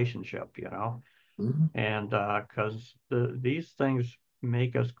of a relationship, Mhm. And because these things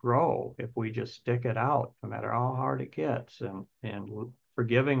make us grow if we just stick it out, no matter how hard it gets. And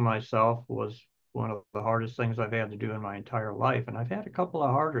forgiving myself was one of the hardest things I've had to do in my entire life. And I've had a couple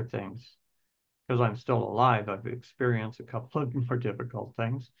of harder things because I'm still alive. I've experienced a couple of more difficult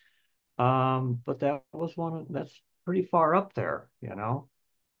things. But that was that's pretty far up there.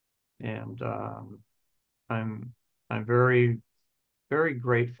 And I'm I'm very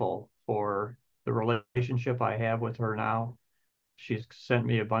grateful for the relationship I have with her now. She's sent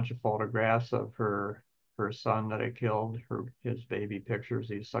me a bunch of photographs of her son that I killed, his baby pictures.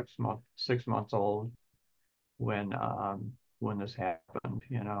 He's 6 months old when this happened.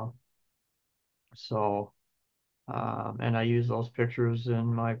 So and I use those pictures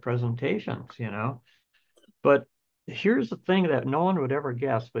in my presentations. But here's the thing that no one would ever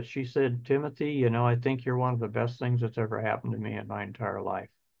guess, but she said, Timothy, I think you're one of the best things that's ever happened to me in my entire life.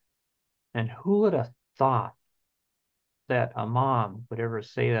 And who would have thought that a mom would ever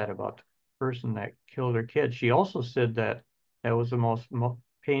say that about the person that killed her kid? She also said that that was the most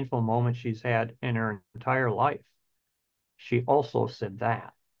painful moment she's had in her entire life. She also said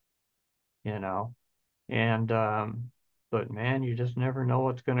that, you know, and but man, you just never know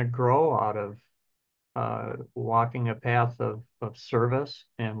what's going to grow out of walking a path of service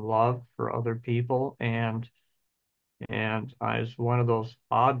and love for other people. And I was one of those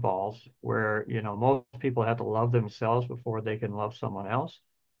oddballs where, most people have to love themselves before they can love someone else.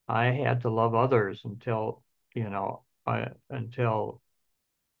 I had to love others until it's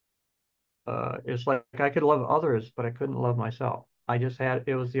like I could love others, but I couldn't love myself.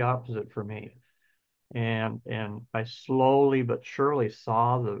 It was the opposite for me. And I slowly but surely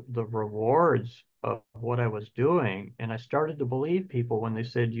saw the rewards of what I was doing. And I started to believe people when they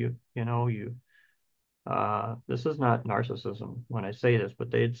said, this is not narcissism when I say this,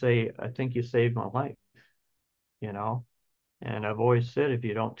 but they'd say, I think you saved my life, you know? And I've always said, if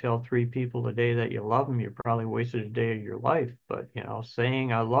you don't tell 3 people a day that you love them, you probably wasted a day of your life. But,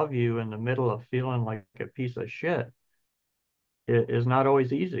 saying I love you in the middle of feeling like a piece of shit is not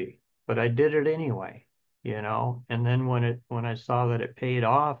always easy, but I did it anyway. And then when I saw that it paid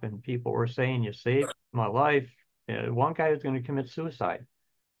off and people were saying you saved my life, one guy was going to commit suicide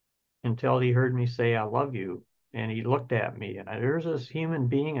until he heard me say, I love you. And he looked at me, and there's this human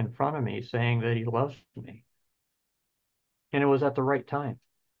being in front of me saying that he loves me. And it was at the right time.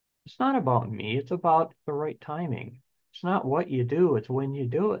 It's not about me, it's about the right timing. It's not what you do, it's when you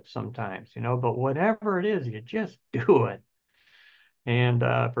do it sometimes. But whatever it is, you just do it. And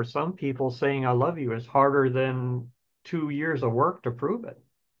for some people, saying I love you is harder than 2 years of work to prove it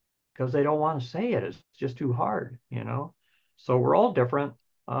because they don't want to say it. It's just too hard. So we're all different.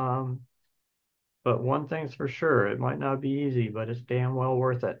 Um, But one thing's for sure, it might not be easy, but it's damn well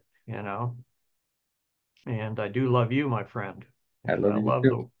worth it. And I do love you, my friend. I And love you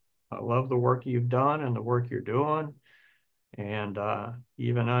too. I love the work you've done and the work you're doing. And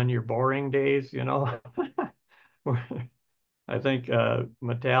even on your boring days, I think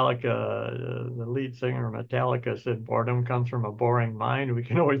Metallica, the lead singer of Metallica said boredom comes from a boring mind. We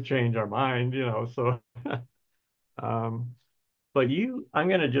can always change our mind. So um but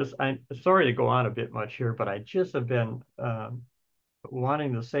I'm sorry to go on a bit much here, but I just have been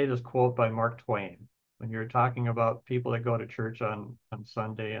wanting to say this quote by Mark Twain. When you're talking about people that go to church on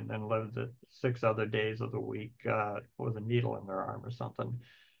Sunday and then live the 6 other days of the week with a needle in their arm or something.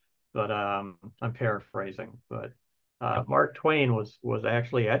 But I'm paraphrasing. But Mark Twain was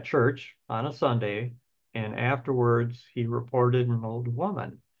actually at church on a Sunday, and afterwards he reported an old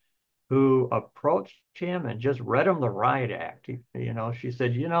woman who approached him and just read him the riot act. She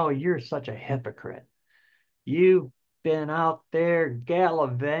said, you're such a hypocrite. You've been out there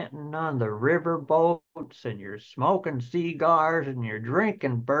gallivanting on the river boats and you're smoking cigars and you're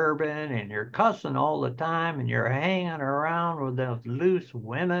drinking bourbon and you're cussing all the time and you're hanging around with those loose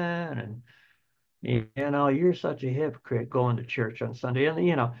women and you're such a hypocrite going to church on Sunday.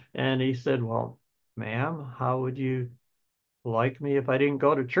 And he said, well, ma'am, how would you like me if I didn't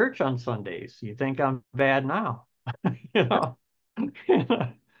go to church on Sundays? You think I'm bad now? You know?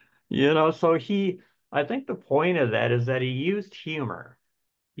 So I think the point of that is that he used humor.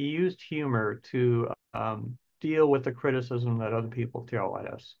 He used humor to deal with the criticism that other people throw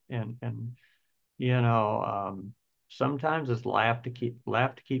at us. And you know, um, sometimes it's laugh to keep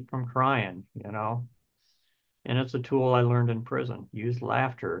from crying. And it's a tool I learned in prison. Use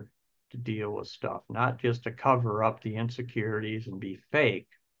laughter to deal with stuff, not just to cover up the insecurities and be fake,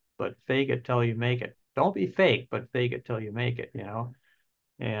 but fake it till you make it. Don't be fake, but fake it till you make it.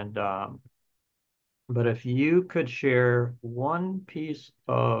 And But if you could share one piece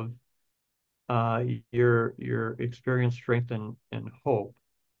of your experience, strength, and hope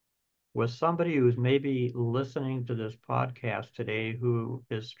with somebody who's maybe listening to this podcast today who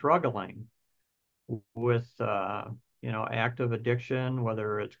is struggling with active addiction,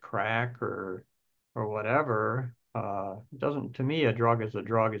 whether it's crack or whatever. Doesn't to me a drug is a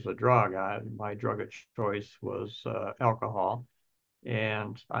drug is a drug. My drug of choice was alcohol,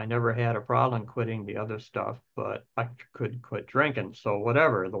 and I never had a problem quitting the other stuff, but I could quit drinking. So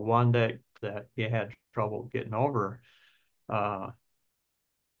whatever, the one that you had trouble getting over, uh,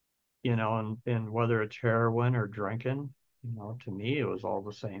 and whether it's heroin or drinking, to me it was all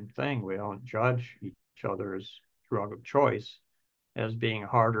the same thing. We don't judge each other's drug of choice as being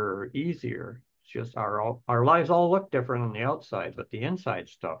harder or easier. It's just our lives all look different on the outside, but the inside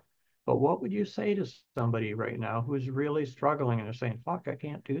stuff. But what would you say to somebody right now who's really struggling and they're saying, fuck, I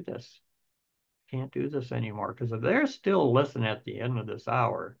can't do this. Can't do this anymore. Because if they're still listening at the end of this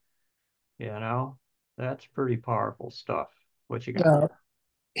hour, you know, that's pretty powerful stuff. What you got?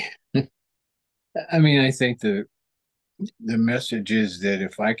 Well, I mean, I think the message is that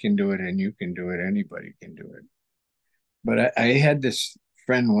if I can do it and you can do it, anybody can do it. But I had this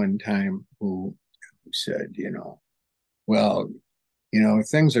friend one time who said, well,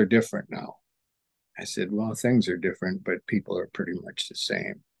 things are different now. I said, well, things are different, but people are pretty much the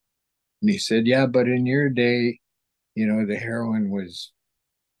same. And he said, yeah, but in your day, the heroin was,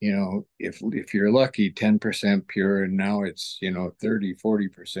 if you're lucky, 10% pure, and now it's, 30,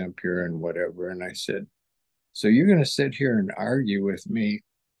 40% pure and whatever. And I said, so you're going to sit here and argue with me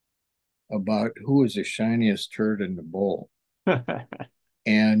about who is the shiniest turd in the bowl?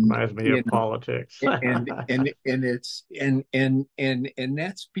 And Reminds me of politics. and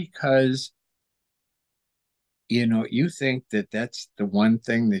that's because you think that that's the one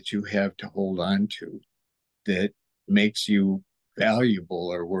thing that you have to hold on to that makes you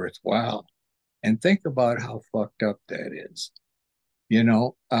valuable or worthwhile. And think about how fucked up that is. you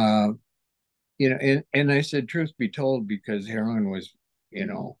know uh and I said, truth be told, because heroin was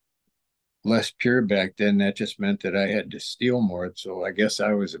less pure back then, that just meant that I had to steal more, so I guess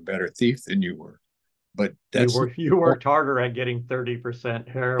I was a better thief than you were. But You that's were you worked harder at getting 30%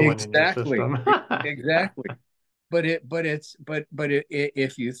 heroin in your exactly system. exactly. If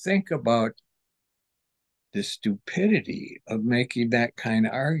you think about the stupidity of making that kind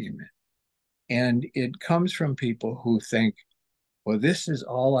of argument, and it comes from people who think, well, this is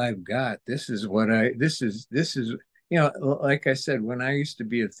all I've got. This is like I said, when I used to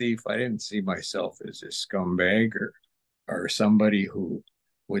be a thief, I didn't see myself as a scumbag or somebody who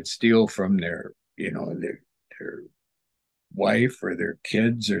would steal from their wife or their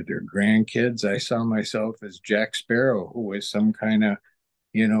kids or their grandkids. I saw myself as Jack Sparrow, who was some kind of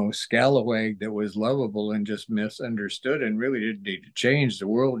scalawag that was lovable and just misunderstood and really didn't need to change. The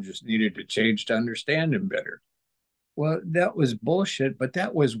world just needed to change to understand him better. Well, that was bullshit, but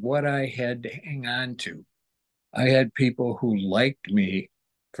that was what I had to hang on to. I had people who liked me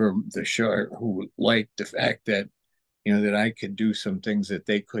for the show, who liked the fact that, that I could do some things that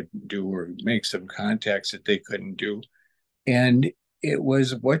they couldn't do or make some contacts that they couldn't do. And it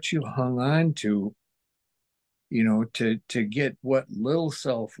was what you hung on to, to get what little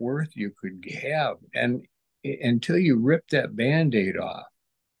self-worth you could have. And until you rip that band-aid off,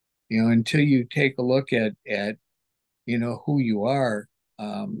 until you take a look at who you are,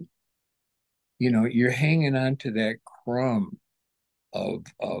 um, you're hanging on to that crumb of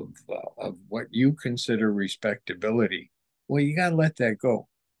what you consider respectability. Well, you got to let that go,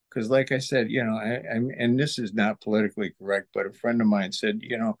 because, like I said, and this is not politically correct, but a friend of mine said,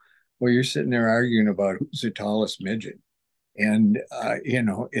 well, you're sitting there arguing about who's the tallest midget, and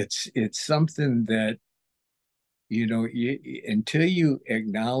it's something that until you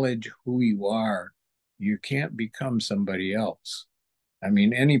acknowledge who you are, you can't become somebody else. I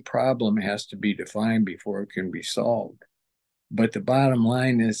mean, any problem has to be defined before it can be solved. But the bottom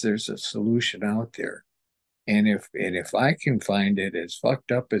line is there's a solution out there. And if I can find it as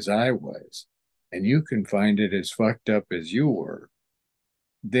fucked up as I was, and you can find it as fucked up as you were,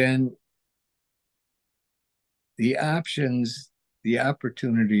 then the options, the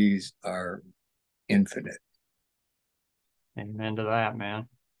opportunities are infinite. Amen to that, man.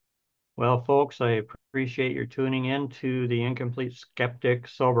 Well, folks, I appreciate your tuning in to the Incomplete Skeptic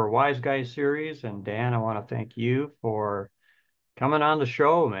Sober Wise Guy series. And Dan, I want to thank you for coming on the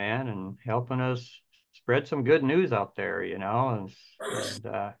show, man, and helping us spread some good news out there, and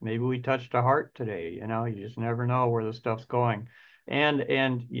maybe we touched a heart today. You just never know where this stuff's going.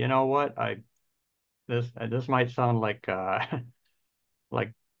 And you know what? This might sound like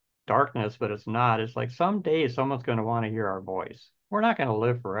like darkness, but it's not. It's like someday someone's going to want to hear our voice. We're not going to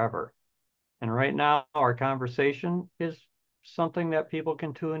live forever. And right now, our conversation is something that people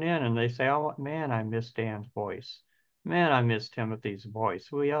can tune in and they say, oh, man, I miss Dan's voice. Man, I miss Timothy's voice.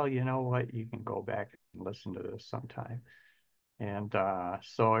 Well, you know what? You can go back and listen to this sometime. And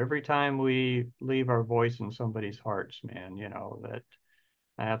so every time we leave our voice in somebody's hearts, man,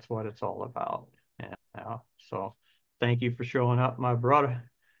 that's what it's all about. So thank you for showing up, my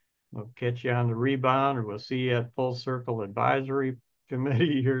brother. We'll catch you on the rebound, or we'll see you at Full Circle Advisory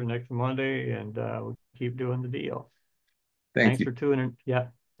Committee here next Monday, and we'll keep doing the deal. Thank Thanks you. for tuning in. Yeah,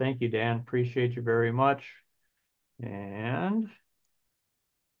 thank you, Dan. Appreciate you very much. And